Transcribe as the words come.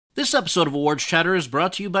This episode of Awards Chatter is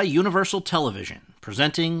brought to you by Universal Television,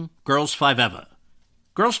 presenting Girls 5 Eva.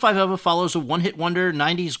 Girls 5 Eva follows a one-hit wonder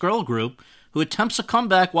 90s girl group who attempts a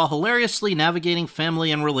comeback while hilariously navigating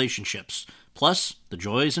family and relationships, plus the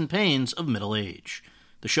joys and pains of middle age.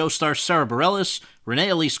 The show stars Sarah Bareilles, Renee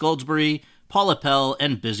Elise Goldsberry, Paula Pell,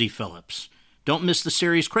 and Busy Phillips. Don't miss the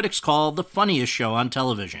series critics call the funniest show on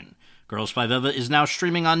television. Girls 5 Eva is now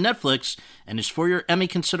streaming on Netflix and is for your Emmy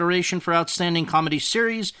consideration for Outstanding Comedy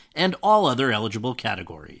Series and all other eligible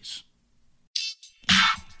categories.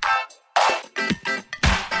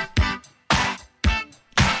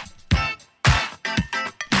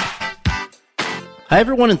 Hi,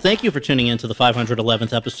 everyone, and thank you for tuning in to the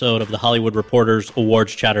 511th episode of the Hollywood Reporter's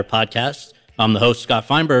Awards Chatter podcast. I'm the host, Scott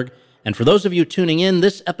Feinberg, and for those of you tuning in,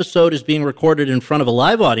 this episode is being recorded in front of a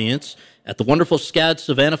live audience at the wonderful SCAD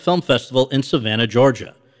Savannah Film Festival in Savannah,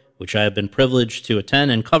 Georgia, which I have been privileged to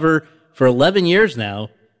attend and cover for 11 years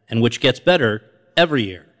now, and which gets better every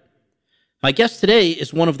year. My guest today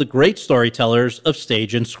is one of the great storytellers of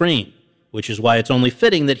stage and screen, which is why it's only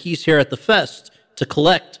fitting that he's here at the fest to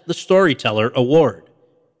collect the Storyteller Award.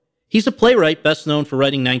 He's a playwright best known for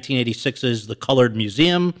writing 1986's The Colored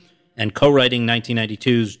Museum and co-writing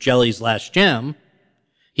 1992's Jelly's Last Jam.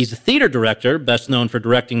 He's a theater director, best known for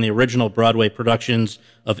directing the original Broadway productions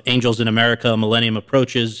of Angels in America, Millennium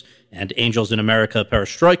Approaches, and Angels in America,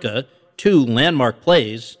 Perestroika, two landmark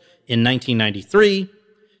plays in 1993,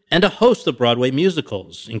 and a host of Broadway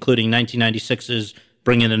musicals, including 1996's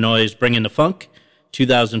Bring in the Noise, Bring in the Funk,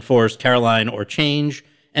 2004's Caroline or Change,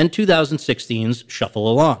 and 2016's Shuffle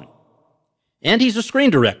Along. And he's a screen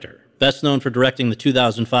director, best known for directing the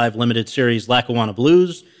 2005 limited series Lackawanna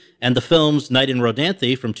Blues, and the films Night in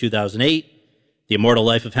Rodanthe from 2008, The Immortal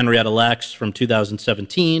Life of Henrietta Lacks from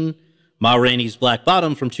 2017, Ma Rainey's Black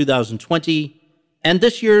Bottom from 2020, and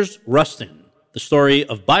this year's Rustin, the story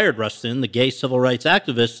of Bayard Rustin, the gay civil rights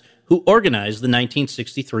activist who organized the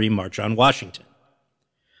 1963 March on Washington.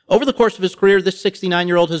 Over the course of his career, this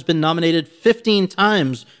 69-year-old has been nominated 15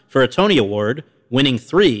 times for a Tony Award, winning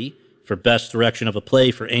 3 for Best Direction of a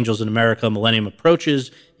Play for Angels in America, Millennium Approaches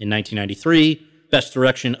in 1993, Best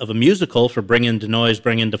Direction of a Musical for Bring in the Noise,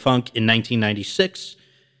 Bring in the Funk in 1996,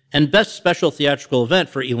 and Best Special Theatrical Event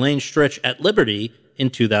for Elaine Stritch at Liberty in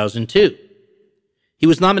 2002. He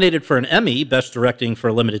was nominated for an Emmy, Best Directing for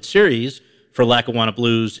a Limited Series, for Lackawanna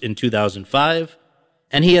Blues in 2005,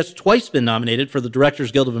 and he has twice been nominated for the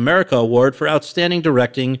Directors Guild of America Award for Outstanding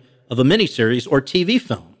Directing of a Miniseries or TV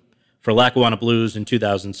Film, for Lackawanna Blues in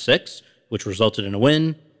 2006, which resulted in a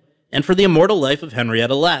win, and for The Immortal Life of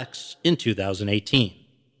Henrietta Lacks in 2018.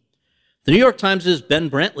 The New York Times' Ben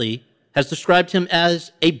Brantley has described him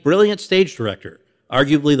as a brilliant stage director,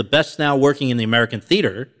 arguably the best now working in the American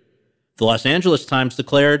theater. The Los Angeles Times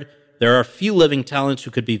declared there are few living talents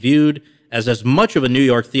who could be viewed as much of a New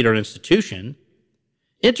York theater institution.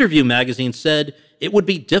 Interview magazine said it would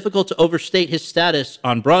be difficult to overstate his status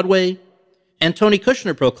on Broadway, and Tony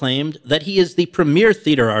Kushner proclaimed that he is the premier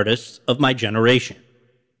theater artist of my generation.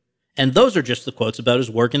 And those are just the quotes about his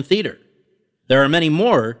work in theater. There are many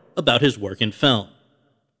more about his work in film.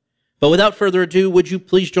 But without further ado, would you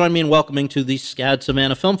please join me in welcoming to the SCAD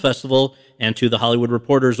Savannah Film Festival and to the Hollywood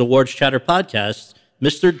Reporter's Awards Chatter podcast,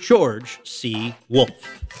 Mr. George C. Wolfe.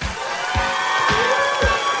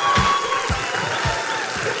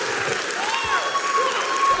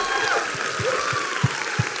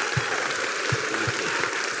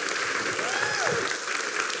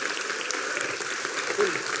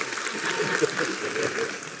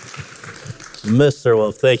 Mr.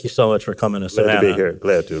 Wolfe, thank you so much for coming to Savannah. Glad to be here.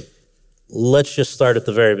 Glad to. Let's just start at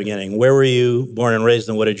the very beginning. Where were you born and raised,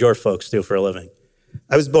 and what did your folks do for a living?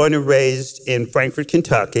 I was born and raised in Frankfort,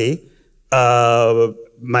 Kentucky.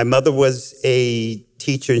 My mother was a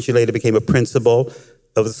teacher, and she later became a principal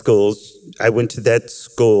of the schools. I went to that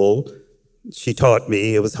school. She taught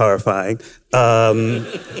me. It was horrifying.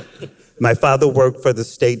 My father worked for the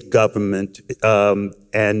state government,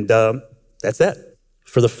 and that's that.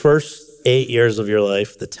 For the first 8 years of your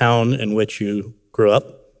life, the town in which you grew up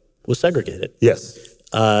was segregated. Yes.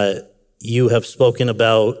 You have spoken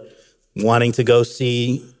about wanting to go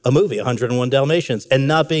see a movie, 101 Dalmatians, and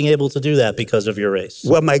not being able to do that because of your race.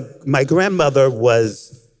 Well, my grandmother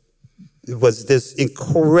was this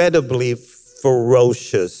incredibly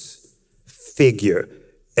ferocious figure,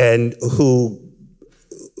 and who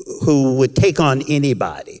would take on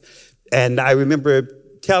anybody. And I remember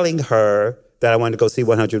telling her that I wanted to go see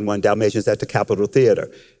 101 Dalmatians at the Capitol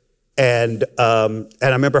Theater. And I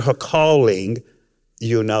remember her calling,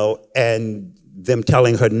 and them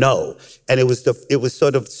telling her no. And it was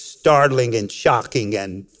sort of startling and shocking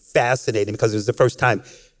and fascinating because it was the first time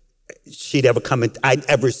I'd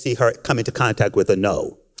ever see her come into contact with a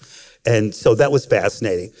no. And so that was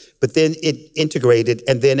fascinating. But then it integrated,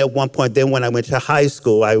 and then at one point, then when I went to high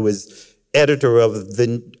school, I was editor of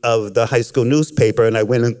the high school newspaper, and I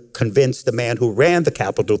went and convinced the man who ran the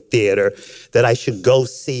Capitol Theater that I should go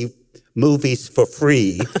see movies for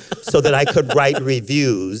free so that I could write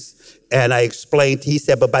reviews. And I explained, he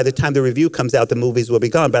said, but by the time the review comes out, the movies will be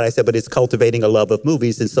gone. But I said, but it's cultivating a love of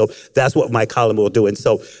movies. And so that's what my column will do. And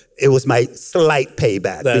so it was my slight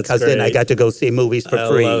payback because great. Then I got to go see movies for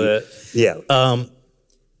free. I love it. Yeah.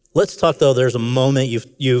 Let's talk, though. There's a moment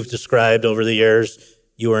you've described over the years.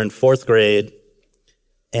 You were in fourth grade,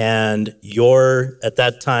 and your, at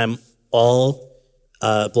that time, all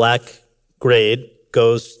black grade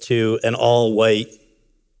goes to an all-white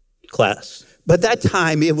class. But that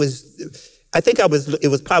time it was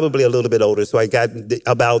probably a little bit older, so I got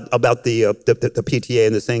about the PTA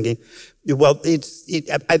and the singing. Well,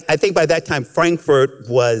 I think by that time Frankfurt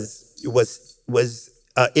was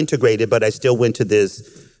integrated, but I still went to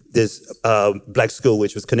this black school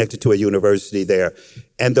which was connected to a university there,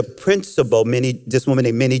 and the principal, this woman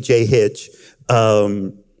named Minnie J. Hitch,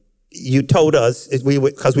 you told us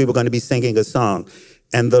because we were going to be singing a song.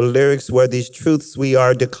 And the lyrics were, these truths we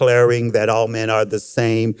are declaring, that all men are the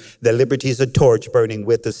same, that liberty is a torch burning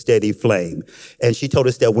with a steady flame. And she told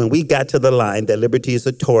us that when we got to the line, that liberty is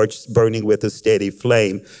a torch burning with a steady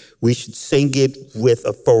flame, we should sing it with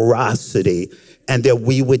a ferocity, and that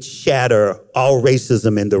we would shatter all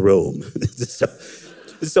racism in the room.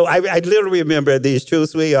 So I literally remember, these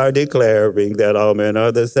truths we are declaring, that all men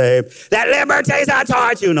are the same, that liberty is a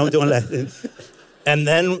torch, doing that. And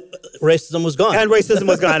then racism was gone. And racism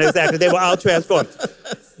was gone, exactly. They were all transformed.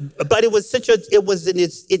 But it was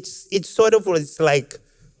it sort of was like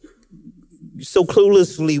so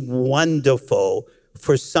cluelessly wonderful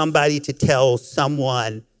for somebody to tell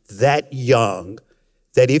someone that young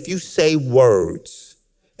that if you say words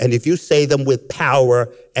and if you say them with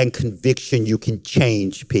power and conviction, you can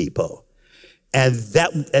change people. And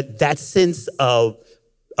that sense of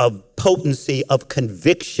potency, of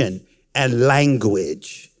conviction, and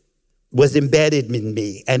language was embedded in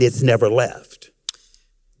me, and it's never left.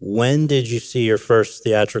 When did you see your first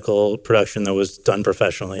theatrical production that was done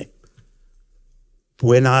professionally?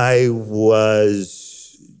 When I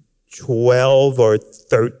was 12 or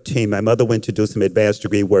 13. My mother went to do some advanced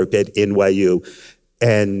degree work at NYU,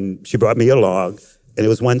 and she brought me along, and it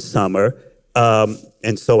was one summer.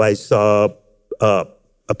 And so I saw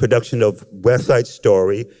a production of West Side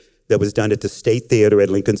Story that was done at the State Theater at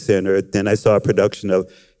Lincoln Center. Then I saw a production of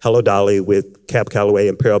Hello Dolly with Cab Calloway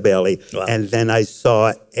and Pearl Bailey. Wow. And then I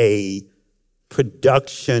saw a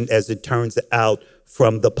production, as it turns out,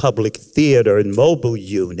 from the Public Theater and Mobile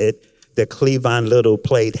Unit that Cleavon Little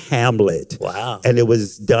played Hamlet. Wow. And it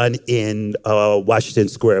was done in Washington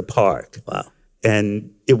Square Park. Wow.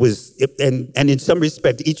 And it was, and in some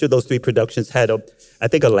respect, each of those three productions had I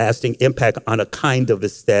think a lasting impact on a kind of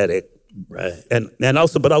aesthetic. Right. And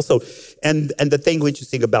the thing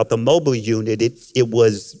interesting about the Mobile Unit, it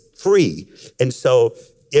was free. And so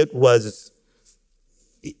it was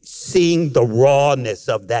seeing the rawness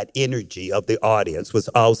of that energy of the audience was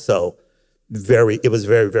also very,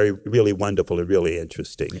 very, really wonderful and really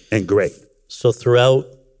interesting and great. So throughout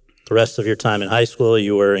the rest of your time in high school,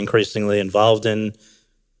 you were increasingly involved in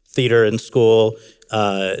theater in school.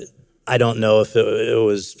 I don't know if it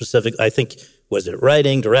was specific. I think, was it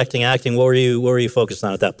writing, directing, acting? What were you focused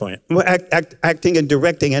on at that point? Well, acting and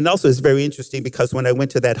directing. And also it's very interesting because when I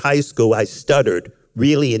went to that high school, I stuttered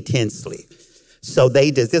really intensely. So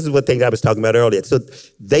this is one thing I was talking about earlier. So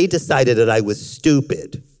they decided that I was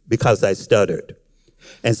stupid because I stuttered.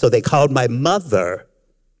 And so they called my mother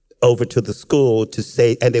over to the school to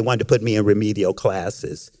say, and they wanted to put me in remedial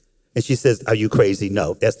classes. And she says, "Are you crazy?"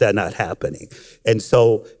 "No, that's not happening." And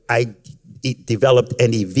so I developed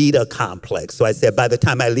an Evita complex. So I said, by the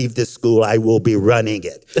time I leave this school, I will be running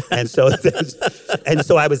it. And so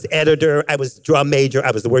I was editor, I was drum major, I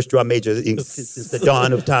was the worst drum major since the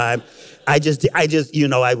dawn of time. I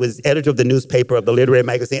was editor of the newspaper, of the literary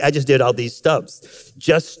magazine. I just did all these stuffs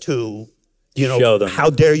just to, show them. How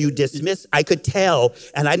dare you dismiss? I could tell,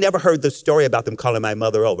 and I never heard the story about them calling my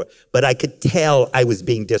mother over, but I could tell I was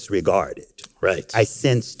being disregarded. Right. I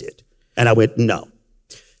sensed it. And I went, no.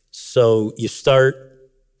 So you start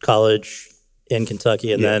college in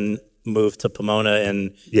Kentucky and then move to Pomona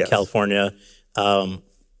in California.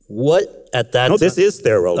 What at that time? No, this is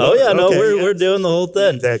thorough. Oh, yeah, no, we're doing the whole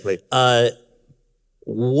thing. Exactly.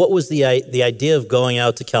 What was the idea of going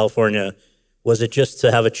out to California? Was it just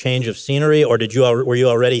to have a change of scenery, or were you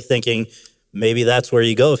already thinking maybe that's where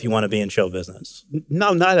you go if you want to be in show business.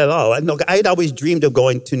 No, not at all. I'd always dreamed of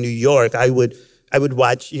going to New York. I would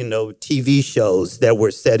watch, TV shows that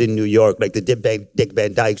were set in New York, like the Dick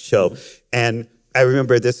Van Dyke Show. And I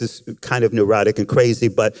remember, this is kind of neurotic and crazy,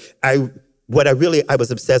 but I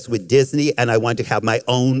was obsessed with Disney, and I wanted to have my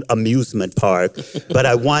own amusement park, but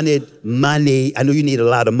I wanted money. I knew you need a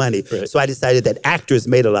lot of money. Right. So I decided that actors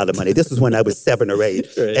made a lot of money. This was when I was 7 or 8.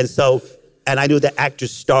 Right. And I knew that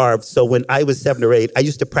actors starved. So when I was 7 or 8, I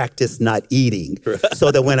used to practice not eating,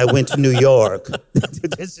 so that when I went to New York,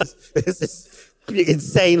 this is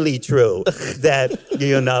insanely true,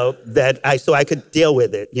 so I could deal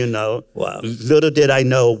with it, Wow. Little did I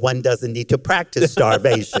know, one doesn't need to practice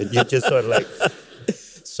starvation. You're just sort of like...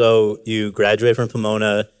 So you graduate from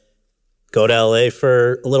Pomona, go to LA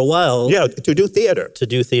for a little while. Yeah, to do theater.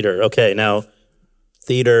 Okay, now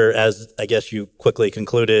theater, as I guess you quickly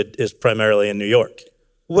concluded, is primarily in New York.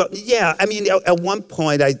 Well, yeah. I mean, at one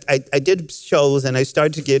point, I did shows, and I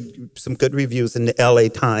started to get some good reviews in the LA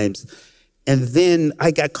Times. And then I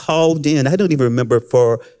got called in, I don't even remember,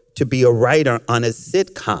 to be a writer on a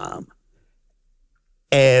sitcom.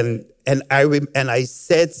 And I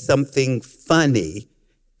said something funny,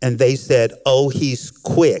 and they said, "Oh, he's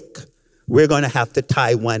quick. We're going to have to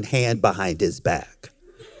tie one hand behind his back."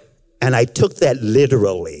 And I took that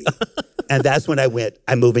literally. And that's when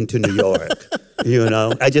I'm moving to New York.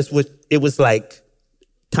 It was like,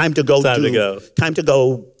 time to go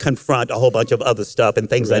confront a whole bunch of other stuff and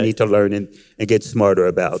things I need to learn and get smarter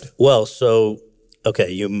about. Well, so, okay,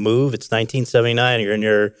 you move, it's 1979, you're in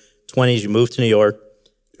your 20s, you move to New York.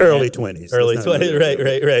 Early 20s. Early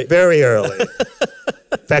 20s, right. Very early.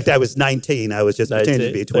 In fact, I was 19. I was just pretending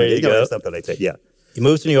to be 20. Something like that, yeah. You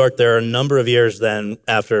moved to New York. There are a number of years then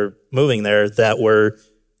after moving there that were,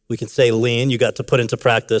 we can say, lean. You got to put into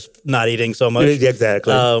practice not eating so much.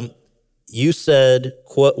 Exactly. You said,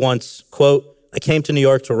 once, "I came to New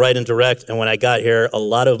York to write and direct, and when I got here, a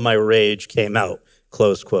lot of my rage came out,"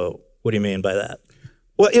 close quote. What do you mean by that?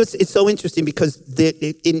 Well, it's so interesting because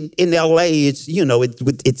in LA,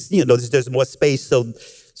 there's more space,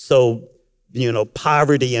 so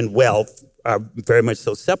poverty and wealth are very much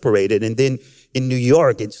so separated, and then in New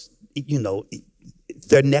York, it's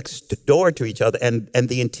they're next door to each other, and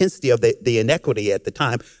the intensity of the inequity at the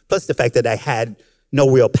time, plus the fact that I had no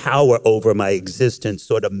real power over my existence,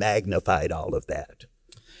 sort of magnified all of that.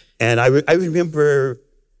 And I remember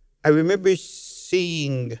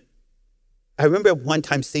one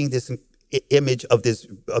time seeing this image of this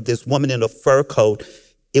woman in a fur coat.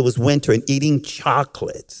 It was winter, and eating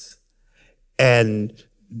chocolates. And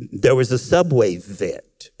there was a subway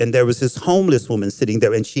vet, and there was this homeless woman sitting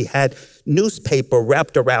there, and she had newspaper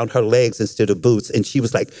wrapped around her legs instead of boots, and she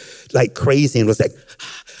was like crazy and was like,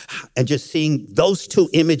 and just seeing those two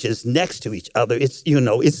images next to each other, it's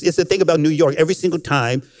the thing about New York. Every single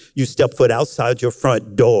time you step foot outside your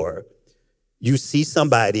front door, you see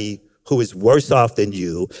somebody who is worse off than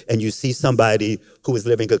you, and you see somebody who is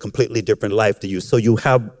living a completely different life to you. So you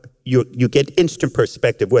get instant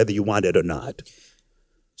perspective whether you want it or not.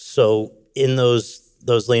 So in those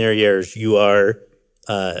leaner years, you are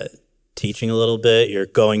teaching a little bit. You're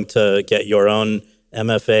going to get your own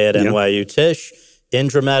MFA at NYU Tisch in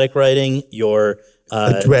dramatic writing. You're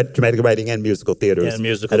dramatic writing and musical theater. A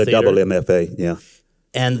double MFA, yeah.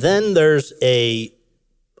 And then there's a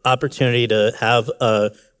opportunity to have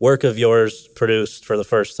a work of yours produced for the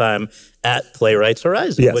first time at Playwrights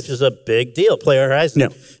Horizon, which is a big deal. Playwrights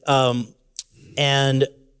Horizon. Yeah. And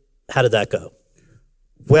how did that go?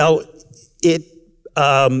 Well, it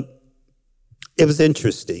was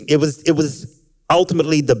interesting. It was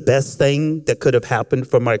ultimately the best thing that could have happened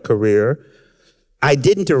for my career. I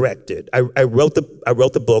didn't direct it. I wrote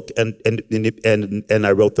the book and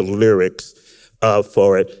I wrote the lyrics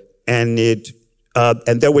for it. And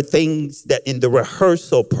there were things that in the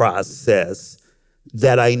rehearsal process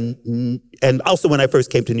that and also when I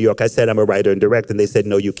first came to New York, I said I'm a writer and director, and they said,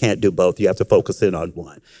 no, you can't do both. You have to focus in on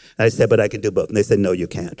one. And I said, but I can do both. And they said, no, you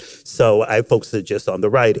can't. So I focused just on the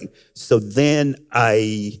writing. So then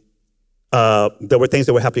there were things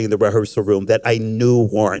that were happening in the rehearsal room that I knew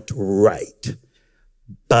weren't right.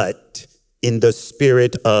 But in the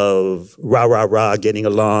spirit of rah, getting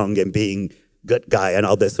along and being good guy and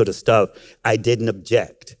all that sort of stuff, I didn't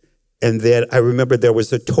object. And then I remember there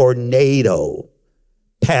was a tornado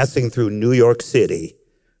passing through New York City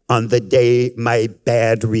on the day my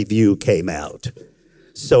bad review came out.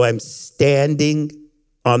 So I'm standing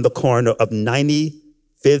on the corner of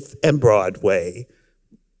 95th and Broadway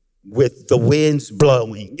with the winds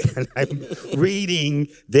blowing, and I'm reading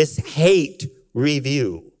this hate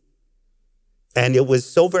review. And it was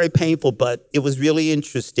so very painful, but it was really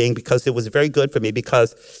interesting because it was very good for me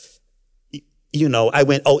because, I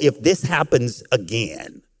went, oh, if this happens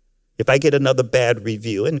again, if I get another bad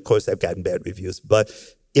review, and of course I've gotten bad reviews, but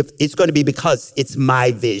if it's going to be because it's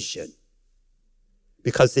my vision,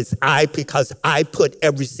 because I put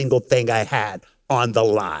every single thing I had on the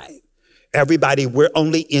line. Everybody, we're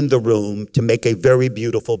only in the room to make a very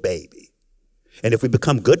beautiful baby. And if we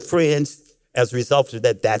become good friends as a result of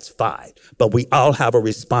that, that's fine. But we all have a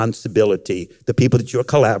responsibility, the people that you're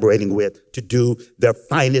collaborating with, to do their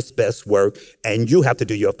finest, best work, and you have to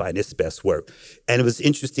do your finest, best work. And it was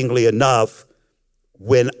interestingly enough,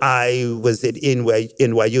 when I was at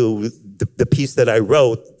NYU, the piece that I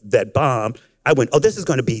wrote that bombed, I went, oh, this is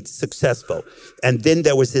going to be successful. And then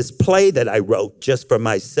there was this play that I wrote just for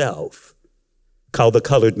myself called The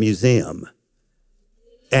Colored Museum.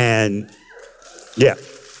 And yeah.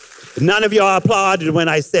 None of y'all applauded when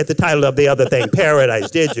I said the title of the other thing, Paradise,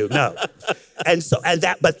 did you? No.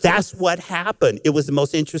 But that's what happened. It was the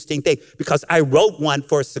most interesting thing because I wrote one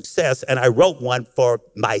for success and I wrote one for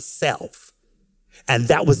myself. And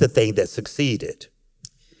that was the thing that succeeded.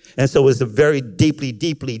 And so it was a very deeply,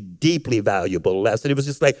 deeply, deeply valuable lesson. It was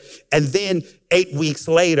just like, and then 8 weeks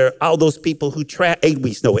later, all those people who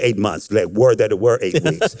 8 months, like word that it were 8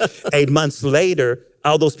 weeks. 8 months later,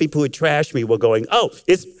 all those people who had trashed me were going, oh,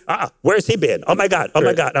 where's he been? Oh my God, oh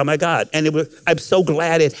my God, oh my God. And I'm so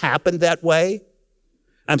glad it happened that way.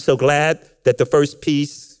 I'm so glad that the first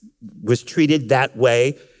piece was treated that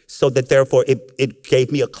way so that therefore it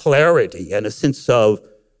gave me a clarity and a sense of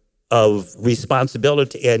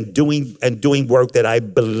responsibility and doing work that I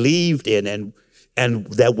believed in and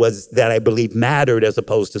that I believed mattered as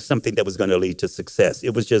opposed to something that was going to lead to success.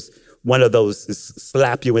 It was just one of those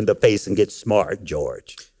slap you in the face and get smart,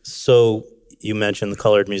 George. So you mentioned the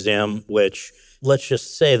Colored Museum, which let's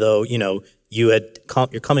just say though, you're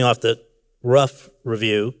coming off the rough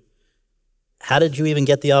review. How did you even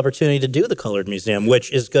get the opportunity to do the Colored Museum,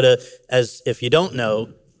 which is as if you don't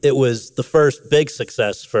know, it was the first big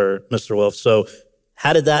success for Mr. Wolfe. So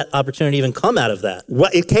how did that opportunity even come out of that? Well,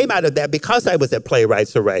 it came out of that because I was at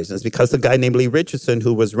Playwrights Horizons, because a guy named Lee Richardson,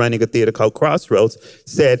 who was running a theater called Crossroads,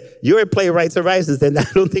 said, you're at Playwrights Horizons, and I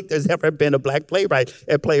don't think there's ever been a black playwright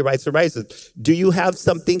at Playwrights Horizons. Do you have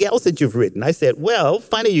something else that you've written? I said, well,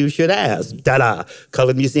 funny you should ask. Ta-da,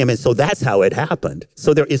 Colored Museum. And so that's how it happened.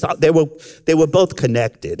 So they were both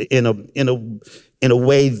connected in a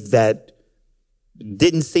way that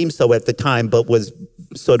didn't seem so at the time, but was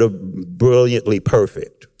sort of brilliantly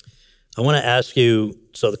perfect. I want to ask you,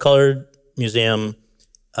 so the Colored Museum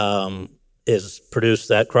is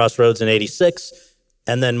produced at Crossroads in 86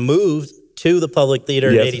 and then moved to the Public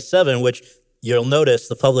Theater in 87, which you'll notice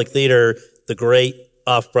the Public Theater, the great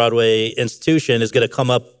off-Broadway institution, is going to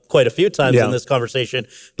come up quite a few times in this conversation.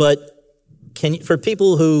 But for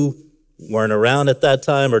people who weren't around at that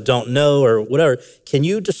time or don't know or whatever, can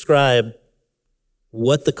you describe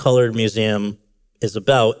what the Colored Museum is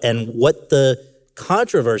about and what the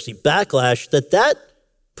controversy, backlash that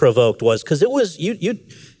provoked was? Because it was,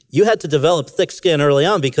 you had to develop thick skin early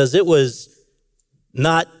on because it was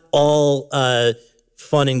not all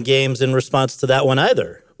fun and games in response to that one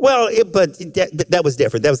either. Well, but that was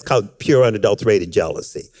different. That was called pure unadulterated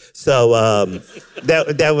jealousy. So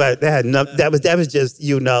that was just,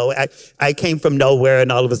 I came from nowhere,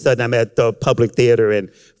 and all of a sudden I'm at the Public Theater,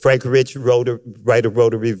 and Frank Rich wrote a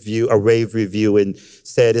rave review, and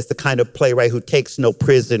said it's the kind of playwright who takes no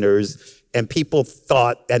prisoners. And people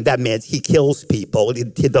thought, and that meant he kills people.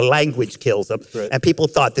 The language kills them, right. And people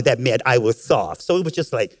thought that meant I was soft. So it was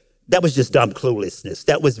just like that was just dumb cluelessness.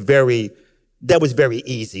 That was very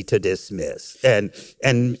easy to dismiss, and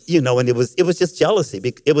it was just jealousy.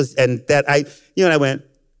 It was, and that I went,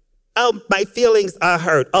 oh, my feelings are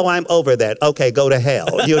hurt. Oh, I'm over that. Okay, go to hell.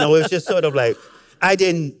 It was just sort of like I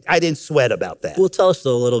didn't sweat about that. Well, tell us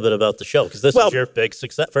a little bit about the show because this was your big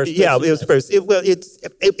success. First, yeah, it was first. It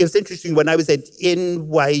was interesting when I was at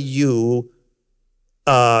NYU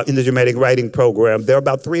in the dramatic writing program. There were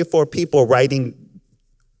about 3 or 4 people writing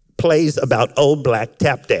plays about old black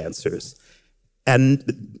tap dancers. And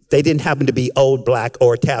they didn't happen to be old black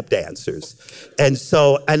or tap dancers. And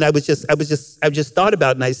so, and I just thought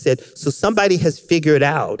about it, and I said, so somebody has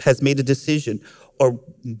made a decision, or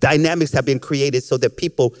dynamics have been created so that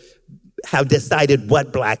people have decided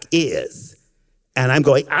what black is. And I'm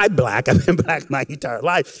going, I'm black, I've been black my entire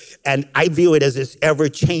life. And I view it as this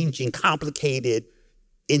ever-changing, complicated,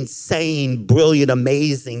 insane, brilliant,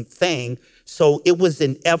 amazing thing. So it was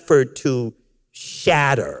an effort to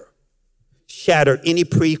shatter any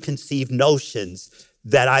preconceived notions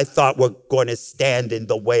that I thought were going to stand in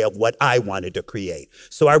the way of what I wanted to create.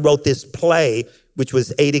 So I wrote this play, which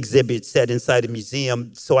was 8 exhibits set inside a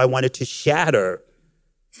museum. So I wanted to shatter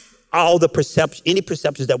all the any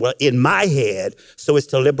perceptions that were in my head, so as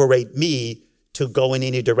to liberate me to go in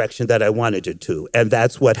any direction that I wanted it to. And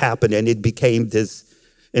that's what happened. And it became this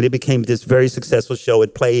very successful show.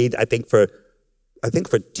 It played, I think for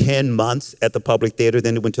 10 months at the Public Theater.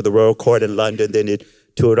 Then it went to the Royal Court in London. Then it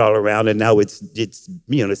toured all around, and now it's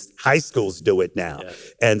high schools do it now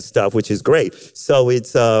and stuff, which is great. So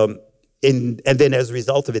it's and then as a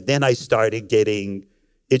result of it, then I started getting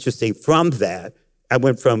interesting from that. I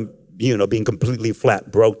went from being completely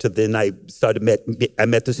flat broke to then I met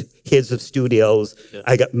the heads of studios. Yeah.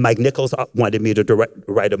 I got Mike Nichols wanted me to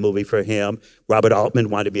write a movie for him. Robert Altman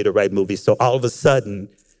wanted me to write movies. So all of a sudden,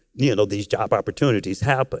 these job opportunities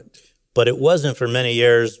happened. But it wasn't for many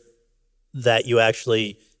years that you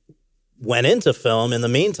actually went into film. In the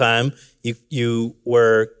meantime, you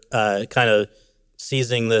were kind of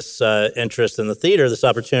seizing this interest in the theater, this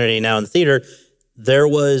opportunity now in the theater. There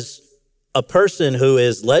was a person who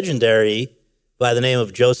is legendary by the name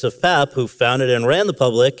of Joseph Papp, who founded and ran the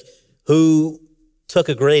Public, who took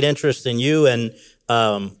a great interest in you and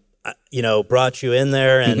brought you in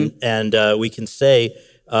there, and we can say,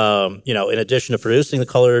 in addition to producing the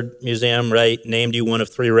Colored Museum, right, named you one of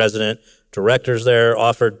 3 resident directors there,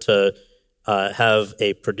 offered to have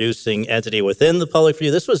a producing entity within the Public for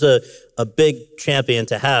you. This was a big champion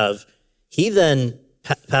to have. He then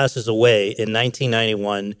passes away in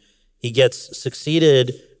 1991. He gets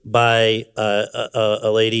succeeded by a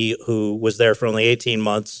lady who was there for only 18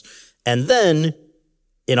 months. And then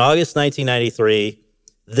in August 1993,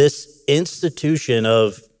 this institution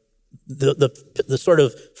of the sort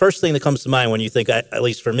of first thing that comes to mind when you think, at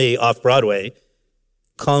least for me, off-Broadway,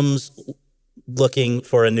 comes looking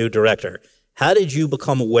for a new director. How did you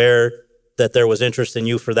become aware that there was interest in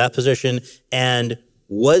you for that position? And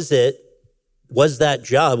was that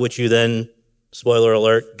job, which you then, spoiler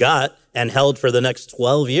alert, got and held for the next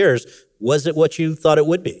 12 years, was it what you thought it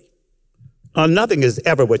would be? Nothing is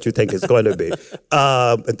ever what you think it's going to be.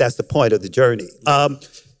 That's the point of the journey. I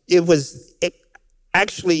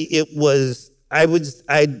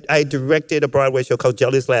directed a Broadway show called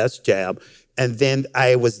Jelly's Last Jab, and then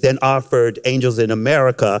I was then offered Angels in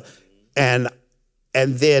America, and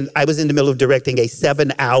then I was in the middle of directing a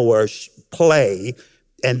 7-hour play,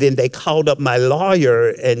 and then they called up my lawyer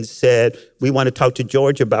and said, we want to talk to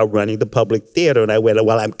George about running the Public Theater. And I went,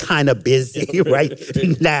 well, I'm kind of busy right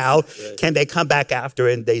now. Right. Can they come back after?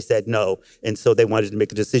 And they said no. And so they wanted to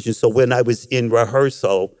make a decision. So when I was in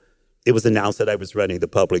rehearsal, it was announced that I was running the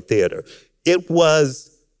Public Theater. The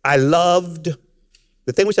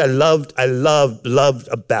thing which I loved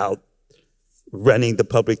about running the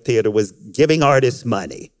Public Theater was giving artists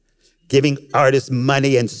money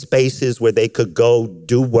and spaces where they could go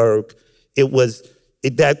do work. Because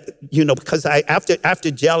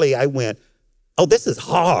after Jelly, I went, oh, this is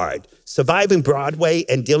hard. Surviving Broadway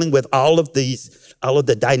and dealing with all of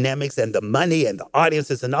the dynamics and the money and the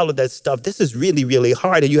audiences and all of that stuff. This is really, really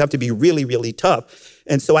hard, and you have to be really, really tough.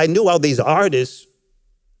 And so I knew all these artists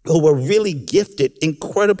who were really gifted,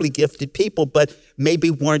 incredibly gifted people, but maybe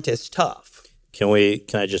weren't as tough. Can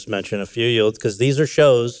I just mention a few? Because these are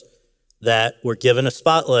shows that were given a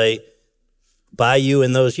spotlight by you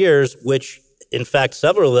in those years, which, in fact,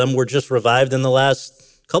 several of them were just revived in the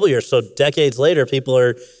last couple of years. So decades later, people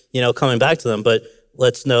are, coming back to them. But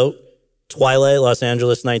let's note, Twilight, Los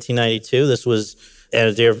Angeles, 1992. This was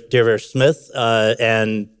Anna Deavere Smith,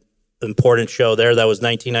 and important show there. That was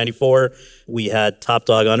 1994. We had Top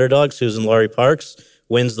Dog Underdog. Susan Laurie Parks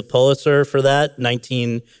wins the Pulitzer for that.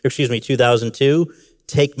 2002.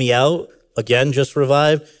 Take Me Out, again, just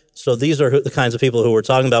revived. So these are the kinds of people who we're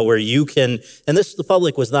talking about where you can, and the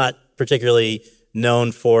Public was not particularly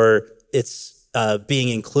known for its being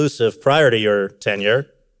inclusive prior to your tenure.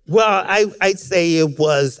 Well, I'd say it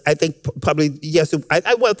was, I think probably, yes. I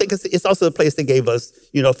think it's also a place that gave us,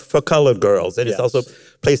 for colored girls. And yes. It's also a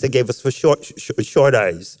place that gave us for short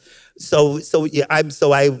eyes. So yeah, I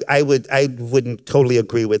wouldn't totally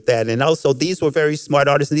agree with that. And also these were very smart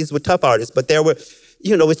artists and these were tough artists, but there were,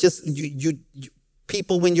 it's just, you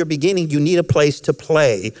people, when you're beginning, you need a place to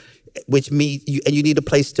play, which means and you need a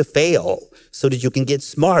place to fail so that you can get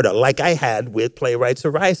smarter. Like I had with Playwrights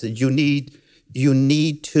Horizon, you need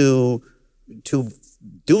to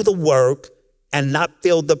do the work and not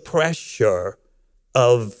feel the pressure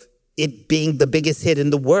of it being the biggest hit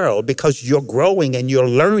in the world, because you're growing and you're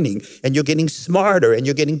learning and you're getting smarter and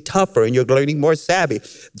you're getting tougher and you're learning more savvy.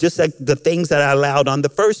 Just like the things that I allowed on the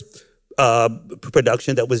first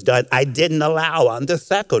production that was done, I didn't allow on the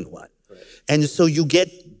second one. Right. And so you get,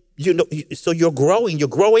 so you're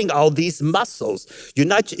growing all these muscles.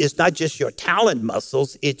 It's not just your talent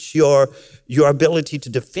muscles, it's your ability to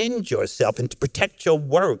defend yourself and to protect your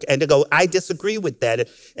work and to go, I disagree with that.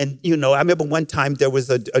 And, I remember one time there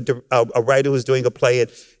was a writer who was doing a play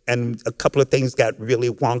and a couple of things got really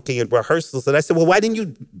wonky in rehearsals. And I said, well, why didn't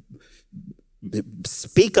you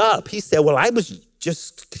speak up? He said, well, I was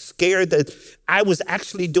just scared that I was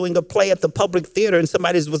actually doing a play at the Public Theater and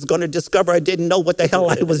somebody was going to discover I didn't know what the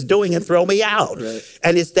hell I was doing and throw me out. Right.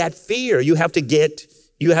 And it's that fear. You have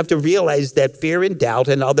to realize that fear and doubt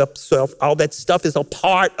and all that stuff is a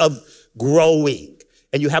part of growing.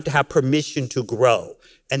 And you have to have permission to grow.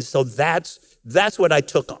 And so that's what I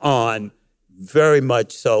took on very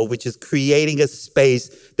much so, which is creating a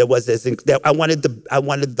space that was that I wanted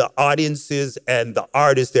the audiences and the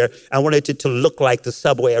artists there. I wanted it to look like the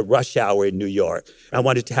subway at rush hour in New York. I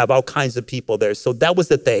wanted to have all kinds of people there. So that was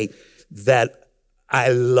the thing that I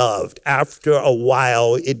loved. After a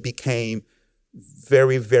while, it became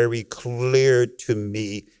very, very clear to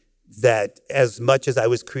me that as much as I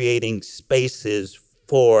was creating spaces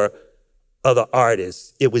for other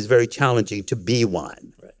artists, it was very challenging to be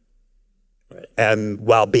one. Right. And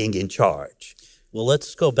while being in charge. Well,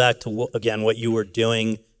 let's go back to, again, what you were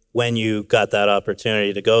doing when you got that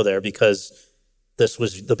opportunity to go there, because this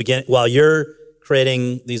was the beginning. While you're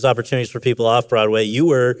creating these opportunities for people off Broadway, you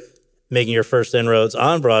were making your first inroads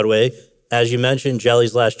on Broadway. As you mentioned,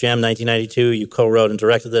 Jelly's Last Jam, 1992, you co-wrote and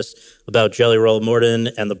directed this about Jelly Roll Morton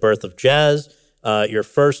and the birth of jazz. Your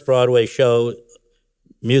first Broadway show,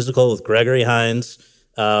 musical with Gregory Hines,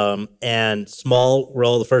 and small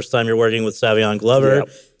role the first time you're working with Savion Glover. Yep.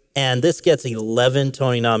 And this gets 11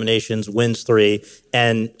 Tony nominations, wins 3,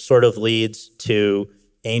 and sort of leads to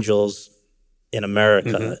Angels in America.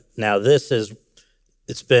 Mm-hmm. Now,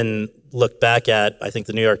 it's been looked back at. I think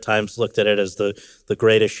the New York Times looked at it as the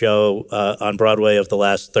greatest show on Broadway of the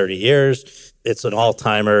last 30 years. It's an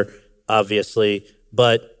all-timer, obviously.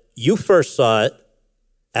 But you first saw it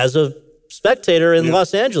as a spectator in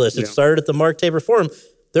Los Angeles. It started at the Mark Tabor Forum.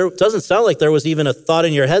 There doesn't sound like there was even a thought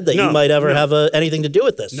in your head that you might ever have anything to do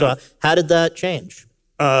with this. So how did that change?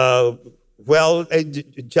 Well,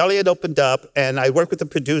 Jelly had opened up, and I worked with a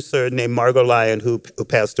producer named Margot Lyon, who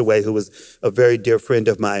passed away, who was a very dear friend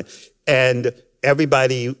of mine. And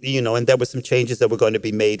everybody, and there were some changes that were going to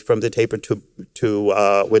be made from the Tabor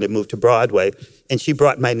to when it moved to Broadway. And she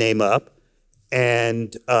brought my name up,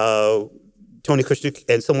 and Tony Kushner,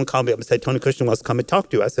 and someone called me up and said, Tony Kushner wants to come and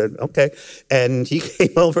talk to you. I said, okay. And he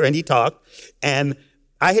came over and he talked. And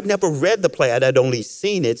I had never read the play. I'd only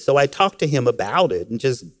seen it. So I talked to him about it and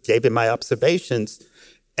just gave him my observations.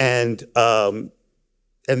 And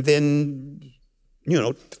then,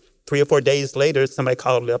 3 or 4 days later, somebody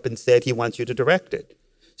called me up and said, he wants you to direct it.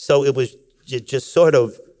 So it was just sort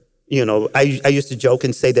of, I used to joke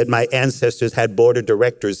and say that my ancestors had board of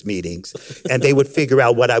directors meetings and they would figure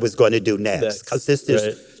out what I was going to do next, because this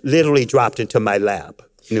just literally dropped into my lap,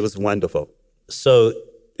 and it was wonderful.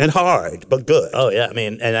 And hard, but good. Oh, yeah. I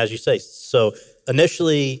mean, and as you say, so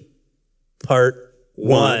initially part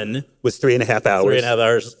one was 3.5 hours. 3.5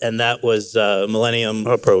 hours, and that was Millennium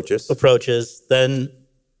Approaches. Then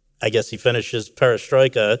I guess he finishes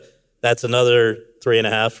Perestroika. That's another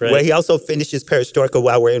 3.5, right? Well, he also finishes Perestroika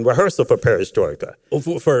while we're in rehearsal for Perestroika.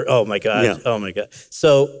 Oh my God. Yeah. Oh my God.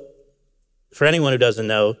 So for anyone who doesn't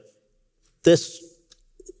know, this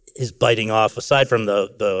is biting off, aside from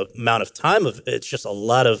the amount of time of it's just a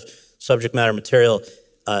lot of subject matter material,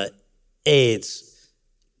 AIDS,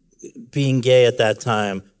 being gay at that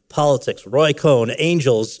time, politics, Roy Cohn,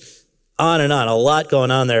 Angels, on and on, a lot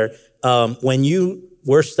going on there. When you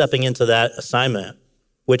were stepping into that assignment,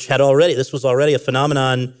 which this was already a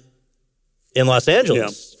phenomenon in Los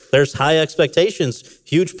Angeles. Yeah. There's high expectations,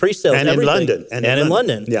 huge pre-sales, and everything. in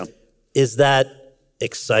London. Yeah. Is that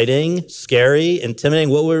exciting, scary, intimidating?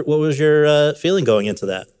 What was your feeling going into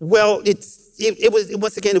that? Well, it was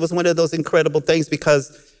once again, it was one of those incredible things,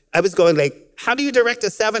 because I was going like, how do you direct a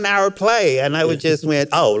 7-hour play? And I would just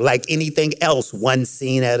went, like anything else, one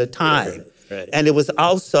scene at a time. Right. And it was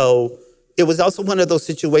also one of those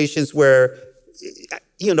situations where,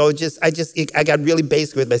 I got really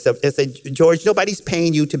basic with myself. I said, George, nobody's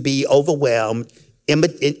paying you to be overwhelmed,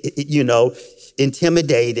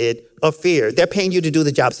 intimidated, or feared. They're paying you to do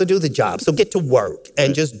the job, so do the job. So get to work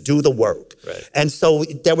and just do the work. Right. And so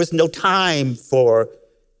there was no time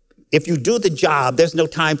if you do the job, there's no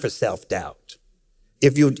time for self-doubt.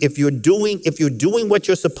 If you're doing what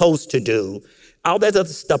you're supposed to do, all that other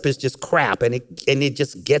stuff is just crap, and it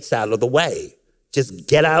just gets out of the way. Just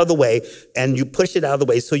get out of the way, and you push it out of the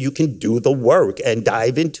way so you can do the work and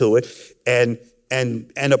dive into it and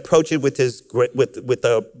approach it with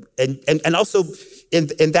and also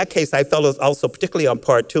in that case, I felt as also, particularly on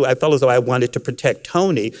part 2, I felt as though I wanted to protect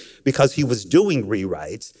Tony because he was doing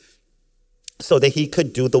rewrites so that he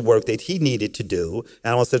could do the work that he needed to do,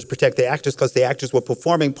 and also to protect the actors because the actors were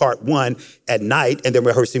performing part 1 at night and then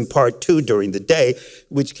rehearsing part 2 during the day,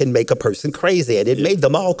 which can make a person crazy, and it made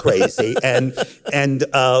them all crazy. And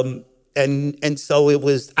so it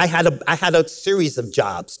was. I had a series of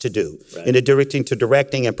jobs to do, in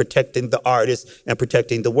directing and protecting the artists and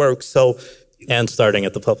protecting the work. So. And starting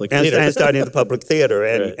at the Public Theater. And starting at the Public Theater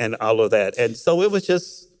and all of that. And so it was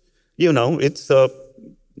just, it's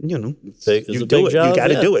you do it. You got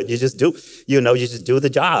to do it. You just do. You just do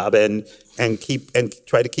the job and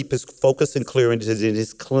try to keep as focused and clear and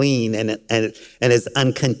as clean and as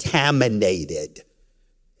uncontaminated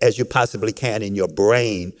as you possibly can in your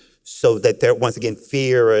brain, so that there, once again,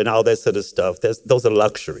 fear and all that sort of stuff. Those are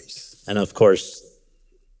luxuries. And of course,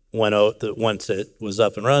 once it was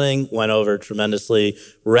up and running, went over tremendously.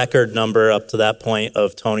 Record number up to that point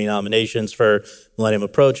of Tony nominations for Millennium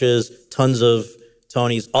Approaches, tons of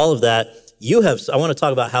Tonys, all of that. I want to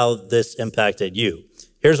talk about how this impacted you.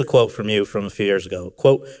 Here's a quote from you from a few years ago.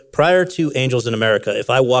 Quote, "Prior to Angels in America, if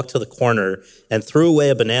I walked to the corner and threw away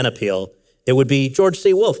a banana peel, it would be George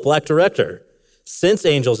C. Wolfe, black director. Since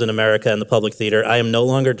Angels in America and the Public Theater, I am no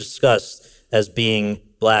longer discussed as being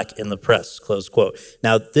black in the press," close quote.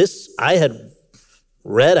 Now, this I had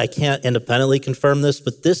read, I can't independently confirm this,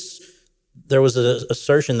 but there was an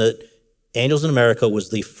assertion that Angels in America was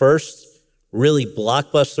the first really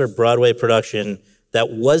blockbuster Broadway production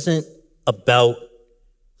that wasn't about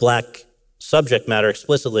black subject matter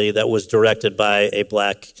explicitly, that was directed by a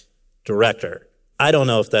black director. I don't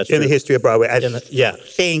know if that's in true. the history of Broadway. I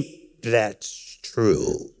think that's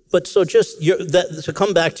true. But so just to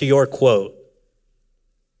come back to your quote,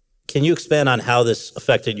 can you expand on how this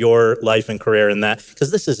affected your life and career in that?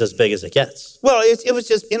 Because this is as big as it gets. Well, it was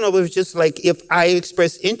just like if I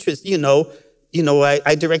express interest,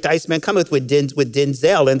 I direct Iceman Cometh with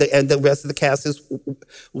Denzel, and the rest of the cast is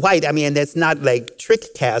white. I mean, that's not like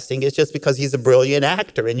trick casting. It's just because he's a brilliant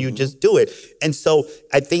actor, and you just do it. And so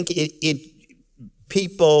I think it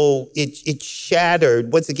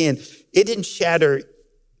shattered. Once again, it didn't shatter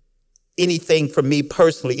anything for me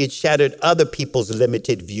personally. It shattered other people's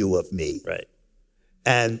limited view of me. Right.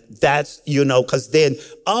 And that's, because then,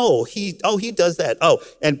 he does that.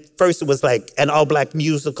 And first it was like an all-black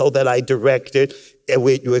musical that I directed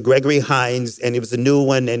with Gregory Hines, and it was a new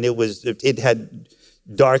one, and it had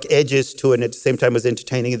dark edges to it, and at the same time was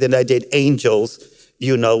entertaining. And then I did Angels,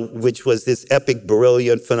 which was this epic,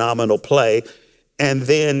 brilliant, phenomenal play. And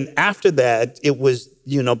then after that, it was,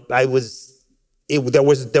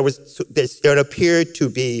 there appeared to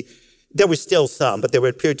be. There was still some, but there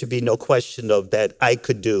appeared to be no question of that I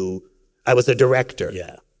could do. I was a director.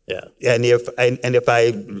 Yeah. And if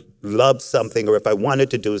I loved something, or if I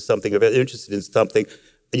wanted to do something, or if I was interested in something,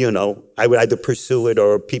 I would either pursue it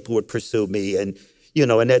or people would pursue me. And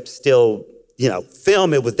and that's still,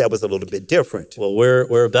 film. That was a little bit different. Well,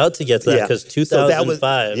 we're about to get to that because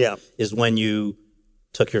 2005 is when you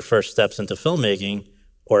took your first steps into filmmaking,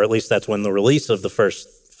 or at least that's when the release of the first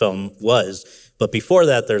film was. But before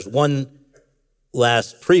that, there's one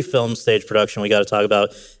last pre-film stage production we got to talk about,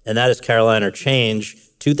 and that is Caroline or Change.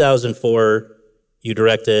 2004, you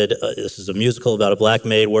directed, this is a musical about a black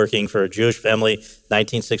maid working for a Jewish family,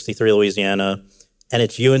 1963 Louisiana. And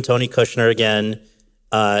it's you and Tony Kushner again,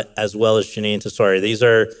 as well as Janine Tesori.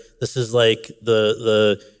 This is like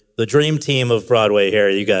the dream team of Broadway here.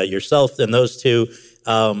 You got yourself and those two.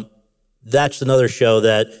 That's another show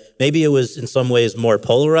that maybe it was in some ways more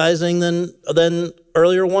polarizing than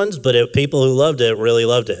earlier ones, but people who loved it really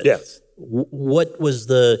loved it. Yes. What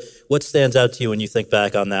stands out to you when you think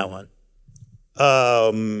back on that one?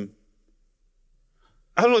 I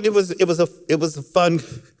don't know. It was a fun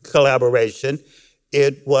collaboration.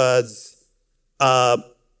 It was.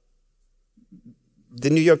 The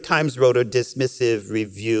New York Times wrote a dismissive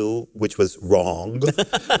review, which was wrong.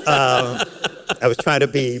 I was trying to,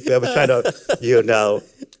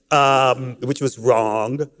 which was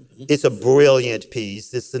wrong. It's a brilliant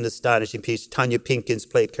piece. It's an astonishing piece. Tanya Pinkins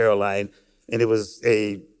played Caroline, and it was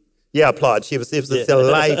applaud. It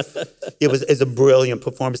was a brilliant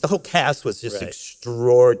performance. The whole cast was just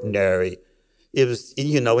extraordinary. It was,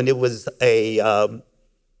 and it was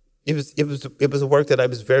It was a work that I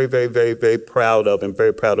was very, very, very, very proud of, and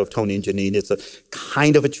very proud of Tony and Janine. It's a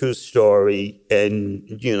kind of a true story, and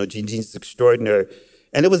Janine's extraordinary,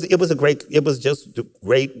 And it was just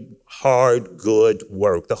great, hard, good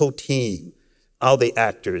work. The whole team, all the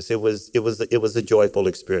actors, it was a joyful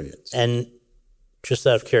experience. And just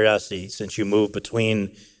out of curiosity, since you move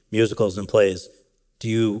between musicals and plays, do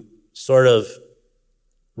you sort of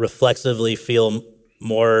reflexively feel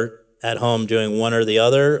more at home doing one or the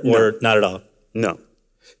other, or not at all? No.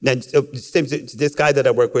 Now, this guy that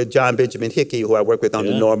I work with, John Benjamin Hickey, who I work with on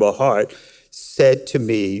The Normal Heart, said to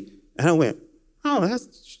me, and I went, oh,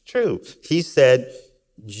 that's true. He said,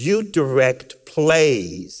 you direct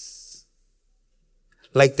plays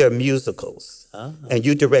like they're musicals, and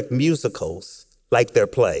you direct musicals like they're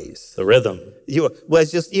plays. The rhythm.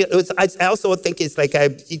 I also think it's like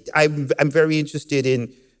I'm very interested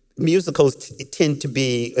in musicals. Tend to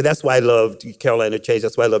be, that's why I loved Carolina Chase,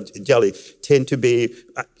 that's why I loved Jelly, tend to be,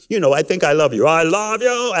 I think I love you,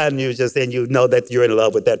 and you know that you're in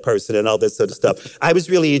love with that person and all this sort of stuff. I was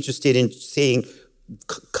really interested in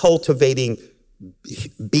cultivating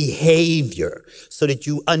behavior so that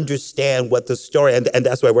you understand what the story, and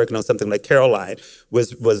that's why working on something like Caroline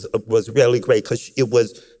was really great, because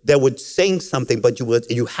they would sing something, but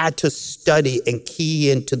you had to study and key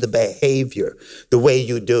into the behavior the way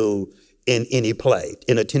you do in any play,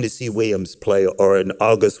 in a Tennessee Williams play or an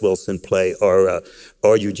August Wilson play or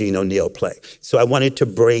Eugene O'Neill play. So I wanted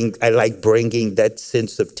to I like bringing that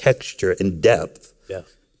sense of texture and depth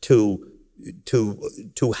to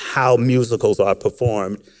how musicals are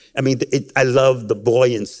performed. I mean, I love the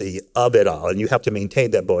buoyancy of it all, and you have to maintain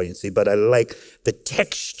that buoyancy, but I like the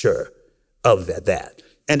texture of that.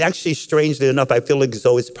 And actually, strangely enough, I feel like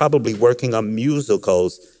Zoe is probably working on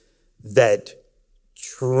musicals that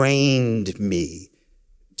trained me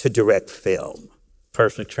to direct film.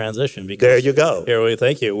 Perfect transition. Because there you go.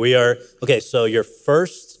 Thank you. Okay, so your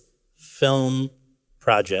first film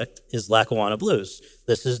project is Lackawanna Blues.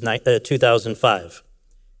 This is 2005.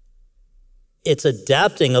 It's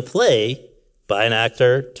adapting a play by an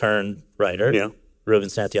actor turned writer, Ruben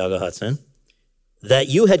Santiago Hudson, that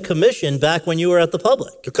you had commissioned back when you were at the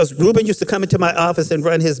Public. Because Ruben used to come into my office and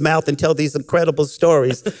run his mouth and tell these incredible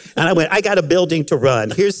stories. And I went, I got a building to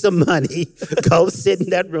run. Here's some money. Go sit in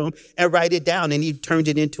that room and write it down. And he turned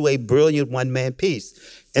it into a brilliant one-man piece.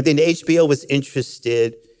 And then HBO was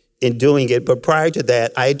interested in doing it. But prior to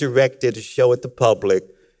that, I directed a show at the Public.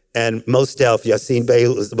 And Mostelf, Yassine Bey,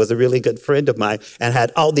 was a really good friend of mine, and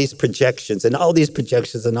had all these projections and all these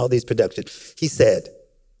projections and all these productions. He said,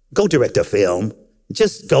 go direct a film.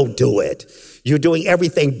 Just go do it. You're doing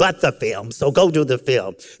everything but the film, so go do the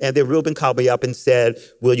film. And then Ruben called me up and said,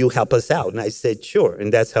 will you help us out? And I said, sure.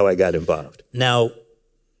 And that's how I got involved. Now,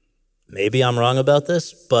 maybe I'm wrong about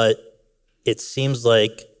this, but it seems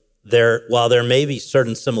like while there may be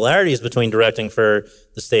certain similarities between directing for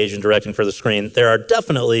the stage and directing for the screen, there are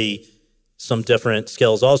definitely some different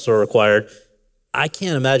skills also required. I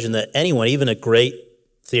can't imagine that anyone, even a great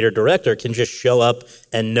theater director, can just show up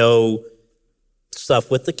and know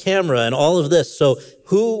stuff with the camera and all of this. So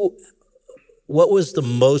what was the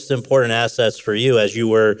most important assets for you as you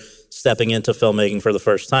were stepping into filmmaking for the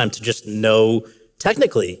first time to just know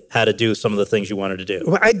technically how to do some of the things you wanted to do?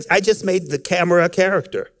 Well, I just made the camera a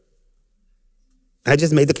character.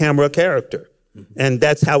 Mm-hmm. And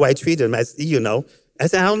that's how I treated him. I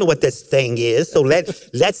said, I don't know what this thing is, so let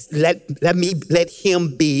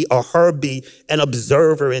him be or her be an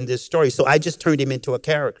observer in this story. So I just turned him into a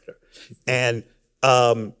character. And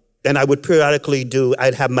I would periodically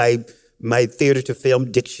I'd have my theater to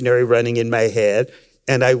film dictionary running in my head.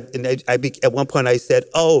 And at one point I said,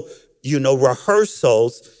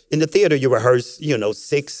 rehearsals, in the theater you rehearse,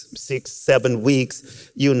 6-7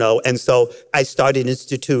 weeks, and so I started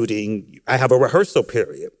instituting, I have a rehearsal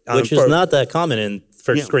period. Which is not that common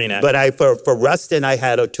for screen acting. But for Rustin, I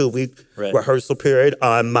had a 2-week rehearsal period.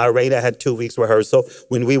 On Ma Rainey, I had 2 weeks rehearsal.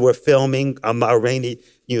 When we were filming on Ma Rainey,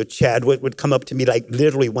 Chadwick would come up to me like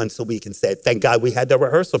literally once a week and say, thank God we had the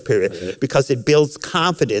rehearsal period, because it builds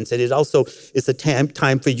confidence, and it also is a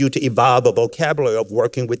time for you to evolve a vocabulary of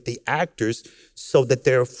working with the actors, so that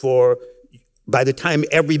therefore, by the time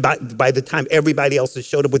everybody else has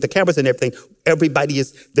showed up with the cameras and everything,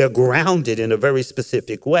 they're grounded in a very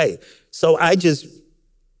specific way. So I just,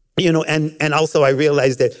 and also I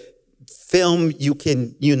realized that film, you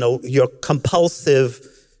can, your compulsive,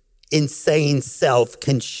 insane self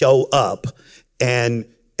can show up and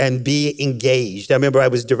be engaged. I remember I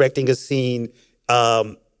was directing a scene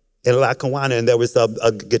in Lackawanna, and there was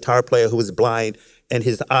a guitar player who was blind, and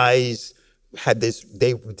his eyes had this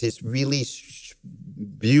really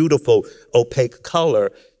beautiful opaque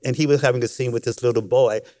color, and he was having a scene with this little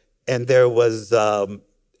boy, and there was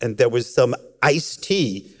some iced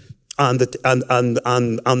tea on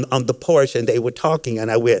the porch, and they were talking,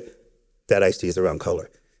 and I went, that iced tea is the wrong color.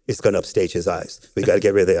 It's going to upstage his eyes. We got to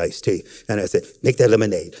get rid of the iced tea. And I said, make that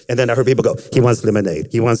lemonade. And then I heard people go, he wants lemonade.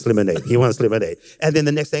 He wants lemonade. He wants lemonade. And then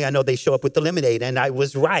the next thing I know, they show up with the lemonade, and I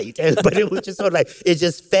was right. But it was just sort of like, it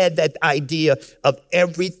just fed that idea of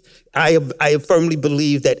I firmly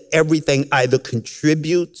believe that everything either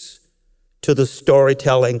contributes to the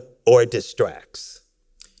storytelling or distracts.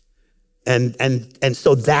 And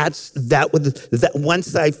so that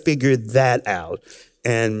once I figured that out,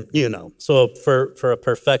 and, you know. So for a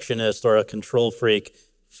perfectionist or a control freak,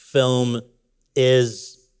 film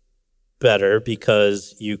is better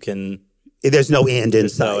because you can... There's no end in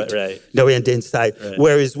sight. Right. No end in sight. Right.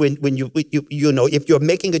 Whereas when you know, if you're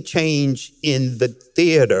making a change in the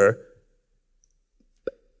theater,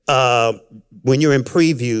 when you're in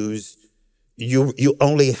previews, you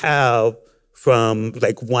only have from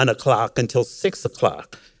like 1 o'clock until 6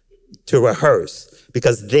 o'clock to rehearse,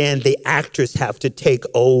 because then the actors have to take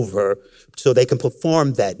over so they can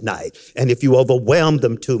perform that night. And if you overwhelm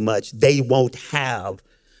them too much, they won't have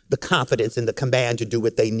the confidence and the command to do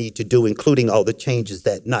what they need to do, including all the changes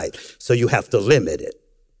that night. So you have to limit it.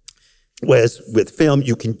 Whereas with film,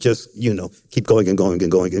 you can just, you know, keep going and going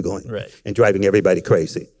and going and going. Right. And driving everybody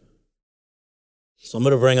crazy. So I'm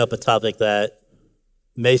going to bring up a topic that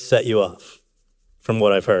may set you off from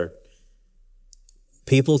what I've heard.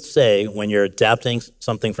 People say when you're adapting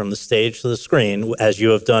something from the stage to the screen, as you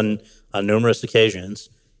have done on numerous occasions,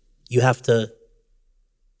 you have to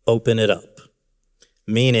open it up.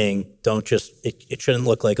 Meaning, it shouldn't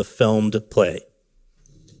look like a filmed play.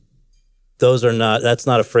 That's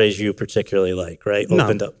not a phrase you particularly like, right? No.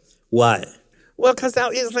 Opened up. Why? Well, because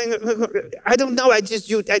I don't know.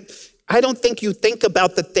 I don't think you think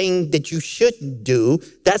about the thing that you shouldn't do.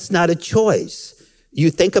 That's not a choice. You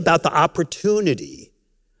think about the opportunity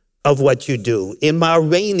of what you do. In Ma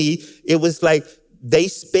Rainey, it was like they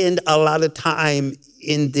spend a lot of time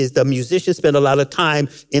the musicians spend a lot of time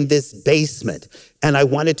in this basement. And I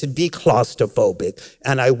wanted to be claustrophobic,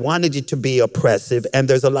 and I wanted it to be oppressive, and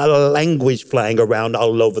there's a lot of language flying around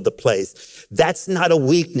all over the place. That's not a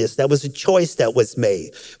weakness. That was a choice that was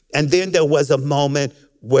made. And then there was a moment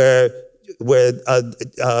where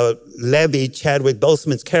Levy, Chadwick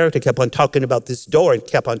Boseman's character, kept on talking about this door and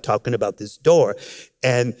kept on talking about this door.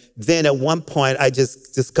 And then at one point, I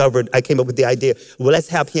came up with the idea, well, let's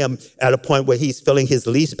have him at a point where he's feeling his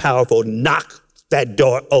least powerful, knock that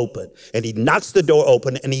door open. And he knocks the door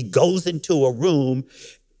open, and he goes into a room,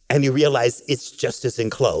 and he realized it's just as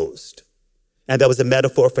enclosed. And that was a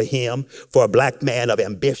metaphor for him, for a black man of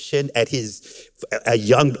ambition a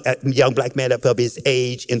young black man of his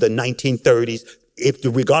age in the 1930s.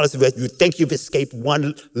 Regardless of whether you think you've escaped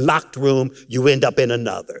one locked room, you end up in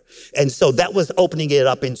another. And so that was opening it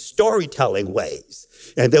up in storytelling ways.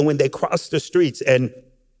 And then when they crossed the streets, and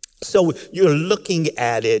so you're looking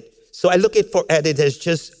at it. So I look at it as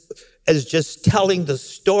just telling the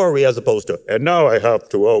story, as opposed to, and now I have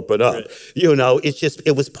to open up. Right. You know,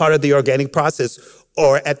 it was part of the organic process.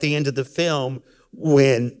 Or at the end of the film,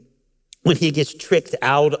 when he gets tricked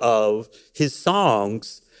out of his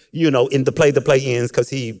songs, you know, in the play ends because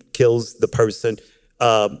he kills the person,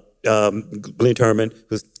 Glenn Turman,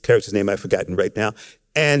 whose character's name I've forgotten right now.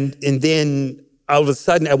 And then all of a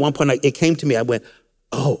sudden, at one point, it came to me, I went,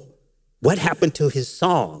 oh, what happened to his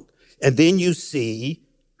song? And then you see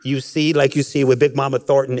like you see with Big Mama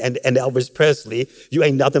Thornton and Elvis Presley, you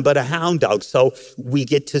ain't nothing but a hound dog. So we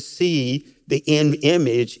get to see the end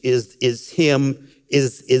image is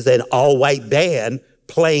an all-white band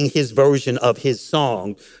playing his version of his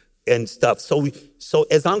song and stuff. So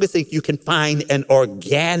as long as you can find an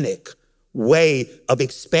organic way of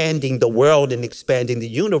expanding the world and expanding the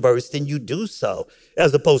universe, then you do so,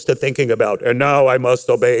 as opposed to thinking about, and now I must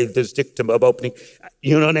obey this dictum of opening.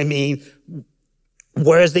 You know what I mean?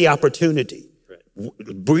 Where's the opportunity?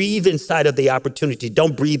 Right. Breathe inside of the opportunity.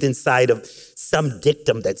 Don't breathe inside of some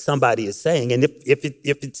dictum that somebody is saying. And if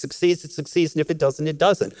it succeeds, it succeeds. And if it doesn't, it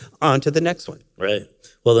doesn't. On to the next one. Right.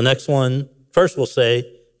 Well, the next one, first we'll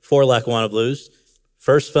say, for Lackawanna Blues,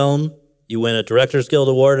 first film, you win a Directors Guild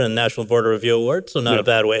Award and a National Board of Review Award, so not a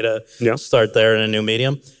bad way to start there in a new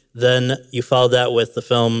medium. Then you followed that with the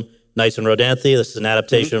film Nights in Rodanthe. This is an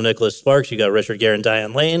adaptation of Nicholas Sparks. You got Richard Gere and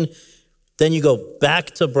Diane Lane. Then you go back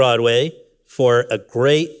to Broadway for a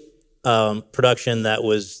great production that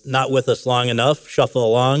was not with us long enough, Shuffle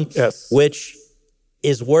Along, which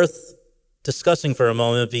is worth discussing for a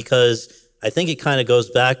moment because I think it kind of goes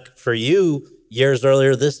back for you years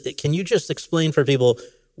earlier. Can you just explain for people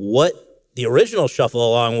what the original Shuffle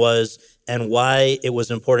Along was and why it was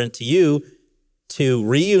important to you to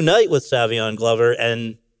reunite with Savion Glover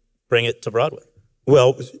and bring it to Broadway?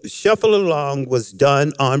 Well, Shuffle Along was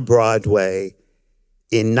done on Broadway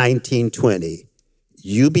in 1920.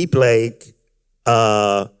 U.B. Blake,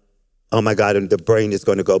 oh my God, and the brain is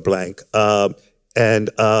going to go blank. Oh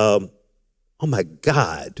my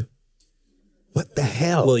God, what the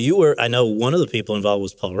hell? Well, I know one of the people involved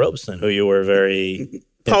was Paul Robeson, who you were very...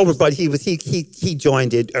 Paul, but he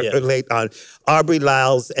joined it late on. Aubrey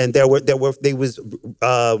Lyles, and there was,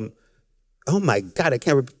 oh my God, I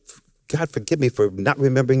can't, God forgive me for not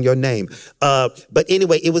remembering your name. But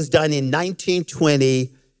anyway, it was done in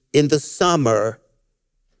 1920 in the summer,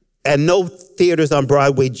 and no theaters on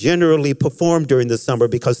Broadway generally performed during the summer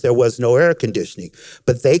because there was no air conditioning.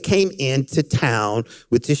 But they came into town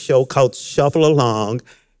with this show called Shuffle Along,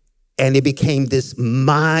 and it became this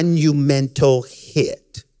monumental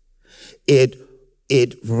hit.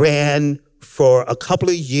 It ran for a couple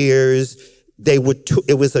of years.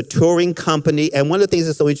 It was a touring company, and one of the things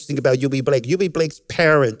that's so interesting about U.B. Blake's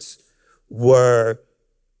parents have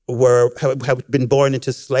been born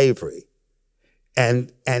into slavery,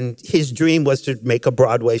 and his dream was to make a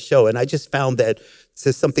Broadway show. And I just found that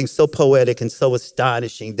it's something so poetic and so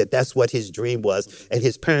astonishing that that's what his dream was. And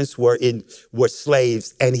his parents were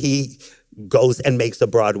slaves, and he goes and makes a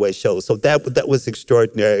Broadway show. So that was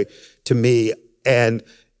extraordinary to me, and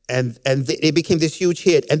it became this huge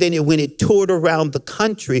hit. And then when it toured around the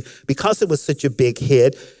country, because it was such a big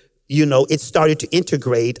hit, it started to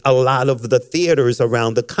integrate a lot of the theaters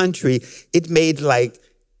around the country. It made like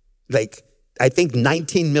I think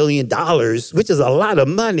 $19 million, which is a lot of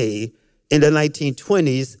money in the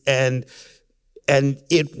 1920s, and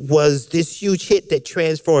it was this huge hit that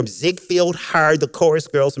transformed. Ziegfeld hired the chorus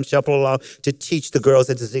girls from Shuffle Along to teach the girls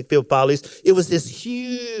at the Ziegfeld Follies. It was this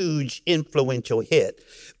huge, influential hit.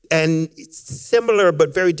 And it's similar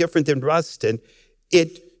but very different than Rustin.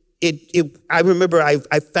 I remember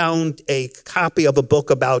I found a copy of a book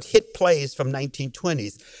about hit plays from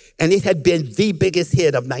 1920s, and it had been the biggest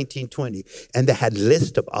hit of 1920. And they had a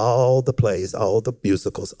list of all the plays, all the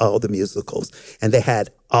musicals, and they had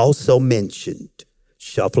also mentioned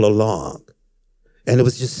Shuffle Along. And it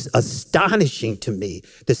was just astonishing to me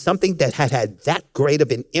that something that had that great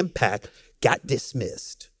of an impact got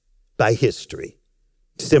dismissed by history,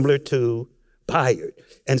 similar to Bayard.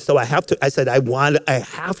 And so I have to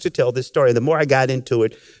tell this story. And the more I got into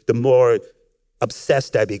it, the more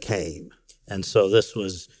obsessed I became. And so this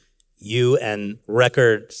was you and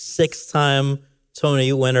record 6-time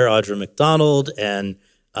Tony winner Audra McDonald, and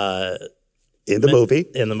in the movie,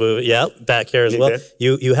 yeah, back here as well.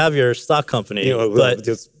 You have your stock company,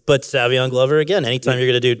 but Savion Glover again. Anytime you're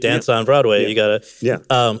going to do dance on Broadway, you got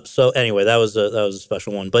to. So anyway, that was a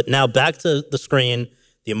special one. But now back to the screen.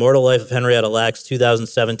 The Immortal Life of Henrietta Lacks,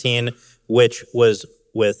 2017, which was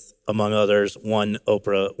with, among others, one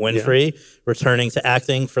Oprah Winfrey, returning to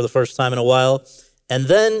acting for the first time in a while. And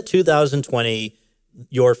then 2020,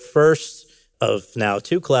 your first of now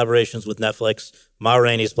 2 collaborations with Netflix, Ma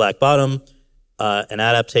Rainey's Black Bottom, an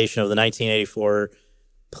adaptation of the 1984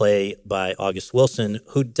 play by August Wilson,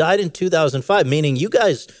 who died in 2005, meaning you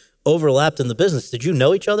guys overlapped in the business. Did you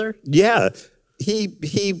know each other? Yeah.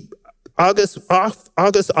 August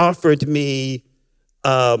offered me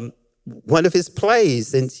one of his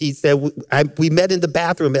plays, and he said, we met in the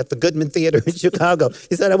bathroom at the Goodman Theater in Chicago.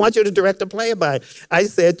 He said, I want you to direct a play of mine. I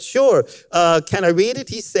said, sure. Can I read it?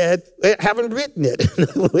 He said, I haven't written it.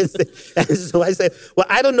 And so I said, well,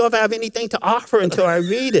 I don't know if I have anything to offer until I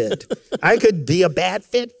read it. I could be a bad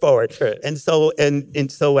fit for it. Right. And so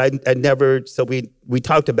we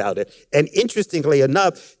talked about it. And interestingly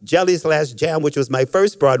enough, Jelly's Last Jam, which was my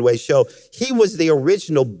first Broadway show, he was the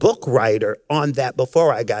original book writer on that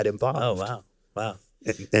before I got involved. Oh, wow.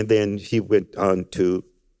 And then he went on to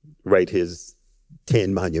write his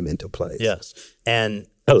 10 monumental plays. Yes. And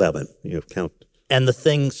 11, count. And the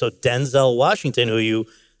thing, so Denzel Washington, who you,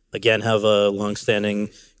 again, have a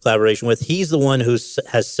longstanding collaboration with, he's the one who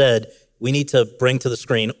has said, we need to bring to the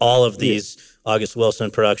screen all of these August Wilson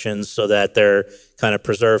productions so that they're kind of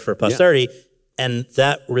preserved for posterity. Yeah. And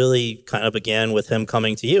that really kind of began with him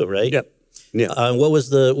coming to you, right? Yeah. What was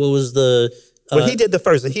the well, he did the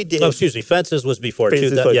first one. He did. Oh, excuse me. Fences was before.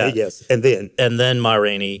 Fences, yes. And then Ma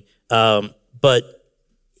Rainey. But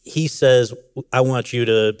he says, I want you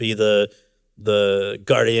to be the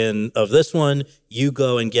guardian of this one. You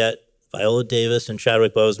go and get Viola Davis and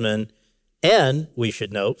Chadwick Boseman. And we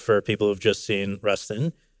should note, for people who've just seen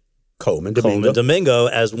Rustin, Coleman Domingo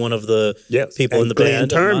as one of the people in the Glenn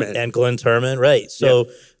band. Turman. And Glenn Turman, right. So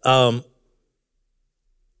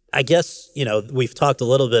I guess, we've talked a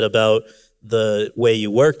little bit about the way you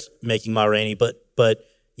worked making Ma Rainey, but but,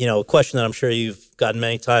 a question that I'm sure you've gotten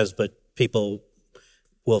many times, but people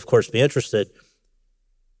will, of course, be interested.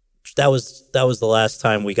 That was the last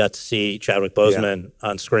time we got to see Chadwick Boseman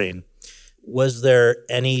on screen. Was there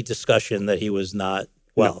any discussion that he was not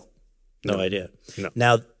well? No idea. No.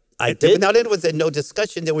 Now, Now, there was no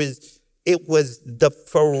discussion. It was the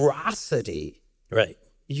ferocity. Right.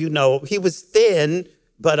 He was thin,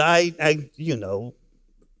 but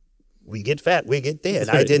we get fat, we get thin.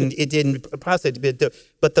 It didn't process it,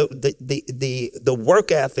 but the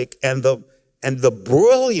work ethic and the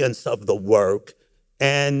brilliance of the work,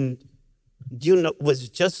 and was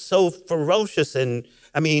just so ferocious. And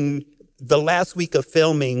I mean, the last week of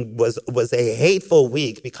filming was a hateful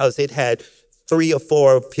week because it had 3 or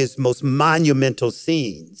 4 of his most monumental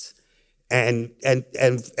scenes. And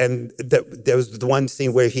there was the one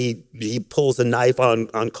scene where he pulls a knife on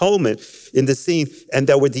Coleman in the scene, and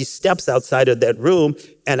there were these steps outside of that room,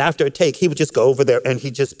 and after a take, he would just go over there and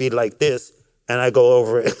he'd just be like this, and I go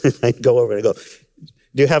over and I go,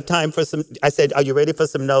 do you have time for some? I said, are you ready for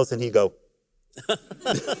some notes? And he'd go,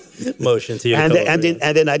 motion to you. And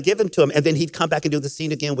then I'd give him to him, and then he'd come back and do the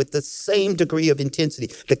scene again with the same degree of intensity.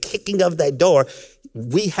 The kicking of that door,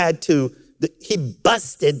 he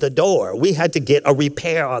busted the door. We had to get a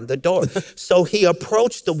repair on the door. So he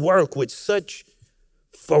approached the work with such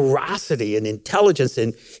ferocity and intelligence.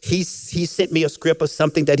 And he sent me a script of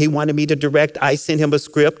something that he wanted me to direct. I sent him a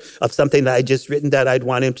script of something that I just written that I'd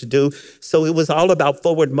want him to do. So it was all about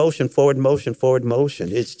forward motion, forward motion, forward motion.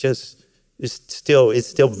 It's still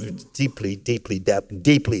deeply, deeply,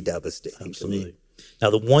 deeply devastating. Absolutely. To me. Now,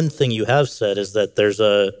 the one thing you have said is that there's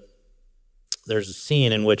a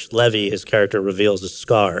scene in which Levy, his character, reveals a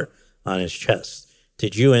scar on his chest.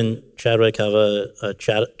 Did you and Chadwick have a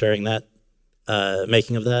chat during that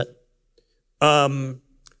making of that?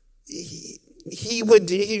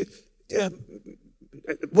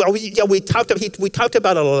 We talked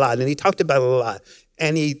about it a lot, and he talked about it a lot,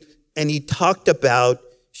 and he talked about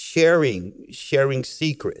sharing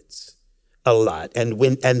secrets a lot, and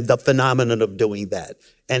the phenomenon of doing that.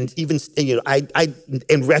 And even, I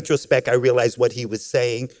in retrospect, I realized what he was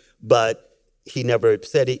saying, but he never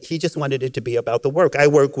said it. He just wanted it to be about the work. I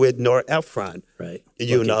work with Nora Ephron, right?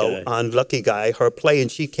 On Lucky Guy, her play, and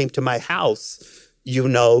she came to my house,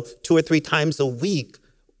 2 or 3 times a week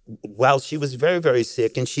while she was very, very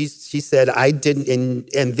sick. And she said, I didn't,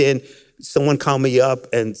 and then someone called me up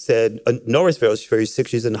and said, Nora's very sick,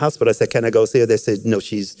 she's in the hospital. I said, can I go see her? They said, no,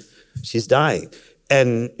 she's dying.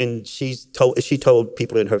 And she told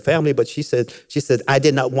people in her family, but she said, I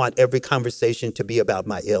did not want every conversation to be about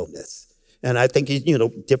my illness. And I think,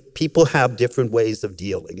 people have different ways of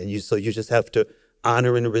dealing, and so you just have to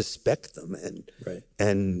honor and respect them,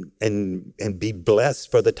 and be blessed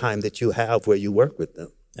for the time that you have where you work with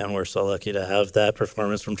them. And we're so lucky to have that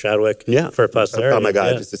performance from Chadwick for Oh posterity. my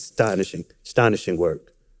God, it's astonishing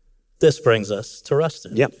work. This brings us to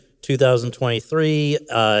Rustin. Yeah. 2023,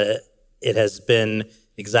 it has been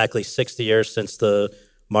exactly 60 years since the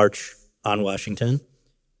March on Washington.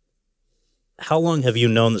 How long have you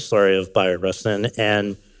known the story of Bayard Rustin,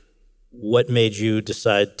 and what made you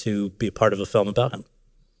decide to be a part of a film about him?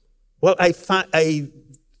 Well, I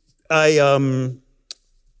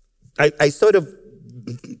sort of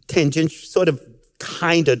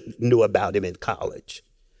kind of knew about him in college.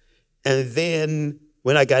 And then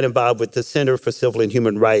when I got involved with the Center for Civil and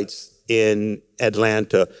Human Rights in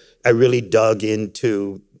Atlanta, I really dug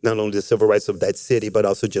into not only the civil rights of that city, but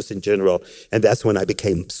also just in general. And that's when I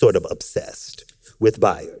became sort of obsessed with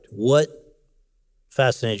Bayard. What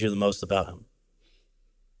fascinated you the most about him?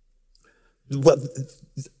 Well,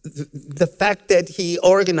 the fact that he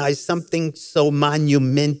organized something so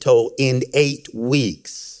monumental in 8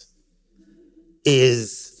 weeks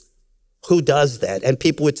is, who does that? And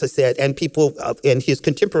people would say, and his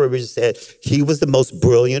contemporaries said, he was the most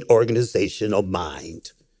brilliant organizational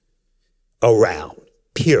mind around,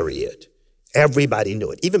 period. Everybody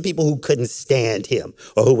knew it. Even people who couldn't stand him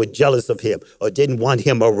or who were jealous of him or didn't want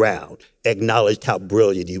him around acknowledged how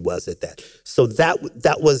brilliant he was at that. So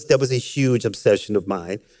that was a huge obsession of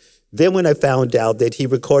mine. Then when I found out that he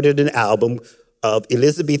recorded an album of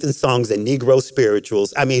Elizabethan songs and Negro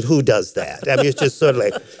spirituals, I mean, who does that? I mean, it's just sort of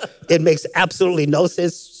like, it makes absolutely no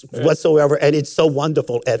sense whatsoever, and it's so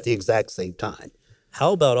wonderful at the exact same time.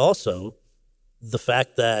 How about also the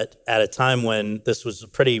fact that at a time when this was a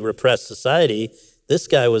pretty repressed society, this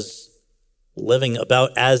guy was living about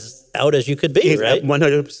as out as you could be, right?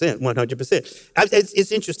 100%.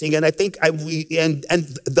 It's interesting, and I think and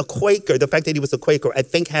the Quaker, the fact that he was a Quaker, I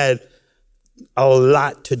think had a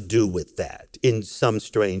lot to do with that in some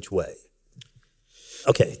strange way.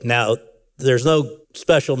 Okay, now there's no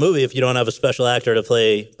special movie if you don't have a special actor to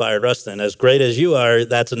play Bayard Rustin. As great as you are,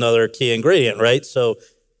 that's another key ingredient, right? So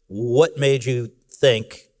what made you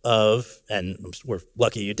think of, and we're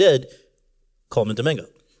lucky you did, Coleman Domingo?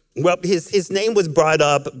 Well, his name was brought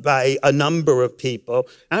up by a number of people.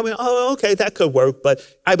 And I went, oh, okay, that could work. But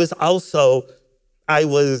I was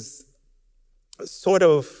sort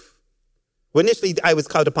of, well, initially I was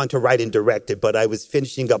called upon to write and direct it, but I was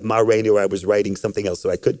finishing up Ma Rainey, or I was writing something else, so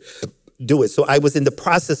I could do it. So I was in the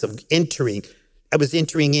process of entering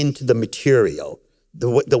into the material,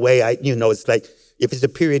 the way it's like, if it's a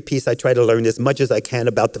period piece, I try to learn as much as I can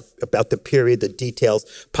about the period, the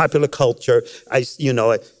details, popular culture. I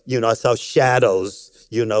saw Shadows,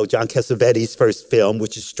 John Cassavetes' first film,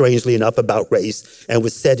 which is strangely enough about race and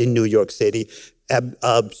was set in New York City.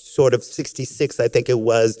 Sort of 66, I think it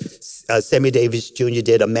was, Sammy Davis Jr.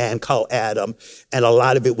 did A Man Called Adam, and a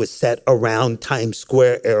lot of it was set around Times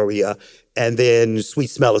Square area. And then Sweet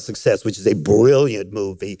Smell of Success, which is a brilliant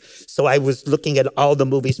movie. So I was looking at all the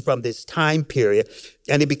movies from this time period,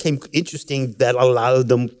 and it became interesting that a lot of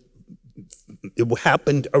them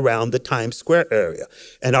happened around the Times Square area.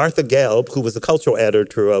 And Arthur Gelb, who was the cultural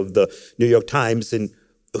editor of the New York Times and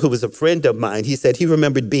who was a friend of mine, he said he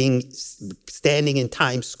remembered standing in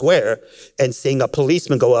Times Square and seeing a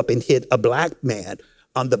policeman go up and hit a black man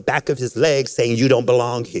on the back of his leg saying, "You don't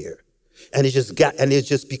belong here." And it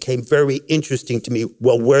just became very interesting to me.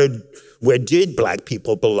 Well, where did black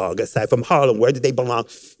people belong aside from Harlem? Where did they belong,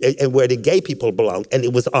 and where did gay people belong? And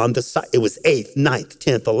it was on the side. It was 8th, 9th,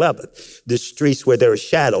 10th, 11th, the streets where there are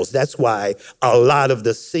shadows. That's why a lot of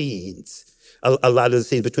the scenes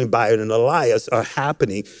between Bayard and Elias are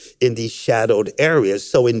happening in these shadowed areas.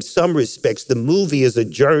 So in some respects, the movie is a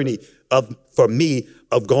journey for me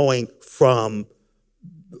of going from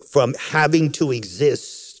having to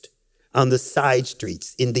exist on the side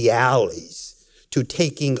streets, in the alleys, to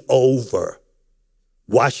taking over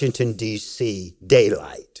Washington, D.C.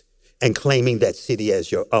 daylight and claiming that city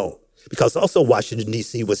as your own. Because also Washington,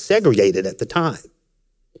 D.C. was segregated at the time.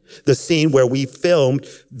 The scene where we filmed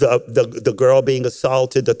the girl being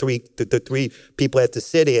assaulted, the three people at the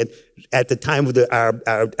sit-in, at the time of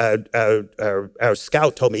our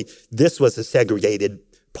scout told me this was a segregated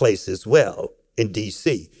place as well in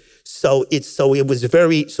D.C. So I was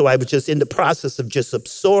just in the process of just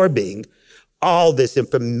absorbing all this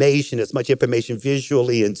information, as much information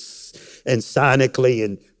visually and sonically,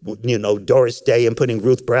 and Doris Day, and putting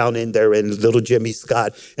Ruth Brown in there and little Jimmy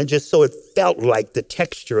Scott, and just so it felt like the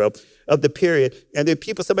texture of the period. And then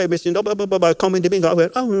somebody mentioned, Coleman Domingo. I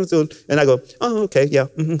went, oh, and I go, oh, okay, yeah,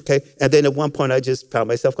 okay. And then at one point I just found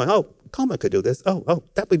myself going, oh, Coleman could do this. Oh,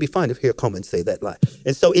 that would be fun if hear Coleman say that line.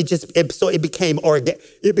 And so it became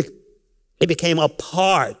it became a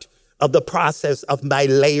part of the process of my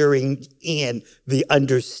layering in the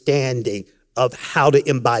understanding of how to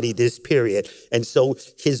embody this period. And so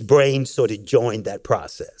his brain sort of joined that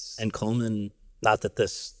process. And Coleman, not that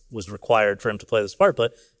this was required for him to play this part,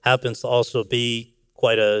 but happens to also be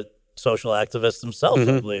quite a social activist himself,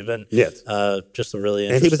 I believe. And yes. Just a really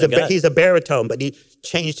interesting guy. He's a baritone, but he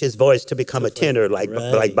changed his voice to become a tenor like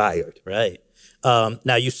Bayard. Right.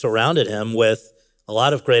 Now, you surrounded him with a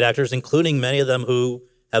lot of great actors, including many of them who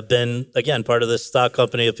have been, again, part of this stock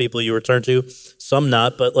company of people you return to, some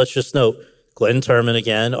not, but let's just note, Glenn Turman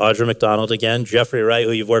again, Audra McDonald again, Jeffrey Wright,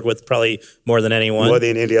 who you've worked with probably more than anyone. More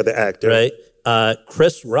than any other actor. Right.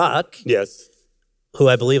 Chris Rock. Yes. Who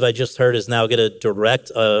I believe I just heard is now going to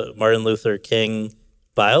direct a Martin Luther King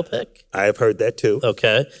biopic. I've heard that too.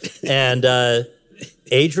 Okay. And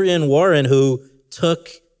Adrienne Warren, who took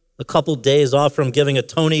a couple days off from giving a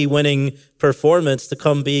Tony-winning performance to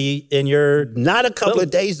come be in your... Not a couple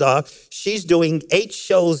of days off. She's doing 8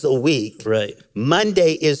 shows a week. Right.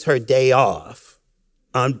 Monday is her day off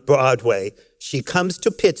on Broadway. She comes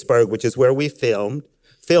to Pittsburgh, which is where we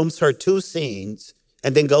films her 2 scenes,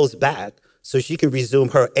 and then goes back so she can resume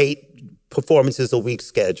her 8 performances a week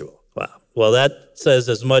schedule. Wow. Well, that says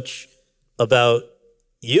as much about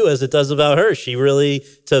you as it does about her. She really,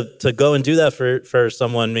 to go and do that for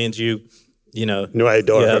someone means you know. No, I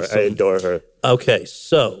adore her. I adore her. Okay,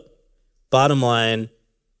 so bottom line,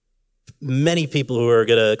 many people who are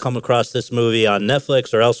going to come across this movie on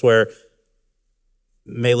Netflix or elsewhere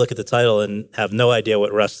may look at the title and have no idea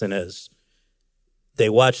what Rustin is. They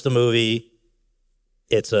watch the movie.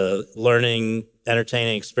 It's a learning,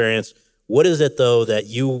 entertaining experience. What is it, though, that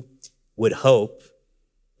you would hope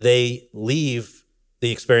they leave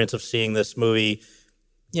the experience of seeing this movie,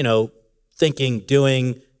 thinking,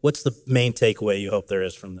 doing? What's the main takeaway you hope there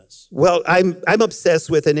is from this? Well, I'm obsessed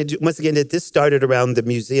with, and once again, this started around the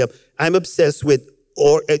museum. I'm obsessed with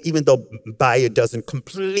or even though Bayer doesn't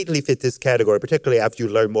completely fit this category, particularly after you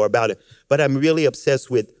learn more about it, but I'm really obsessed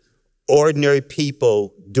with ordinary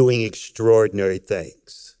people doing extraordinary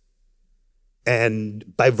things. And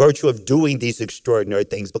by virtue of doing these extraordinary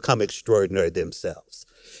things, become extraordinary themselves.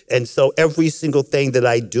 And so every single thing that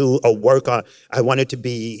I do or work on, I want it to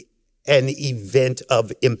be an event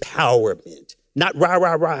of empowerment. Not rah,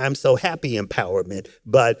 rah, rah, I'm so happy empowerment,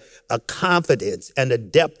 but a confidence and a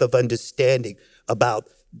depth of understanding about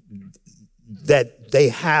that they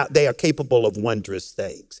are capable of wondrous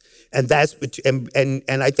things. And that's and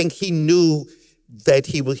I think he knew that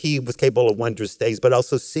he was capable of wondrous things, but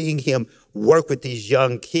also seeing him work with these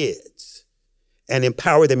young kids and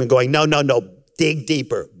empower them and going, no, dig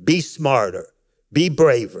deeper, be smarter, be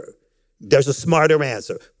braver. There's a smarter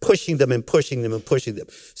answer, pushing them and pushing them and pushing them.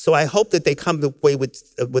 So I hope that they come away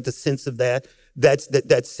with a sense of that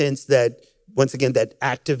sense that, once again, that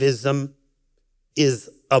activism is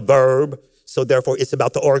a verb. So therefore, it's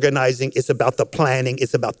about the organizing, it's about the planning,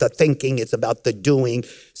 it's about the thinking, it's about the doing.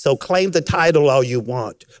 So claim the title all you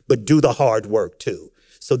want, but do the hard work too.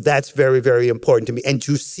 So that's very, very important to me. And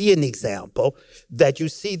to see an example that you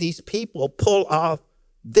see these people pull off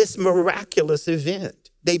this miraculous event.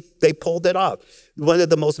 They pulled it off. One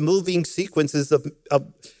of the most moving sequences of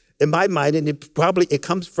in my mind, and it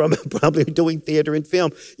comes from probably doing theater and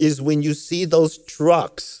film, is when you see those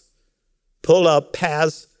trucks pull up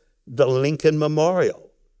past the Lincoln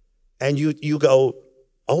Memorial, and you go,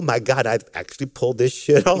 oh my God, I've actually pulled this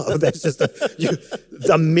shit off. That's just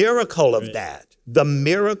the miracle of that. The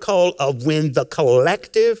miracle of when the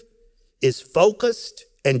collective is focused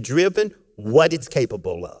and driven, what it's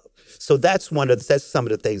capable of. So that's some of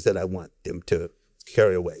the things that I want them to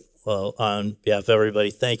carry away. Well, on behalf of everybody,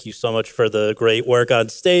 thank you so much for the great work on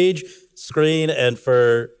stage, screen, and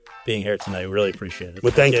for being here tonight. We really appreciate it.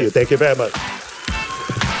 Well, thank you. Thank you very much.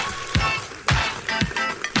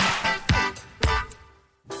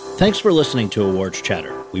 Thanks for listening to Awards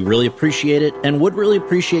Chatter. We really appreciate it and would really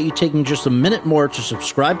appreciate you taking just a minute more to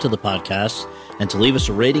subscribe to the podcast and to leave us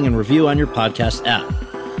a rating and review on your podcast app.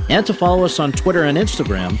 And to follow us on Twitter and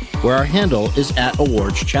Instagram, where our handle is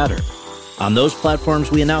 @AwardsChatter. On those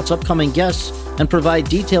platforms, we announce upcoming guests and provide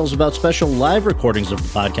details about special live recordings of the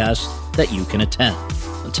podcast that you can attend.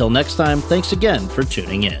 Until next time, thanks again for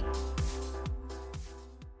tuning in.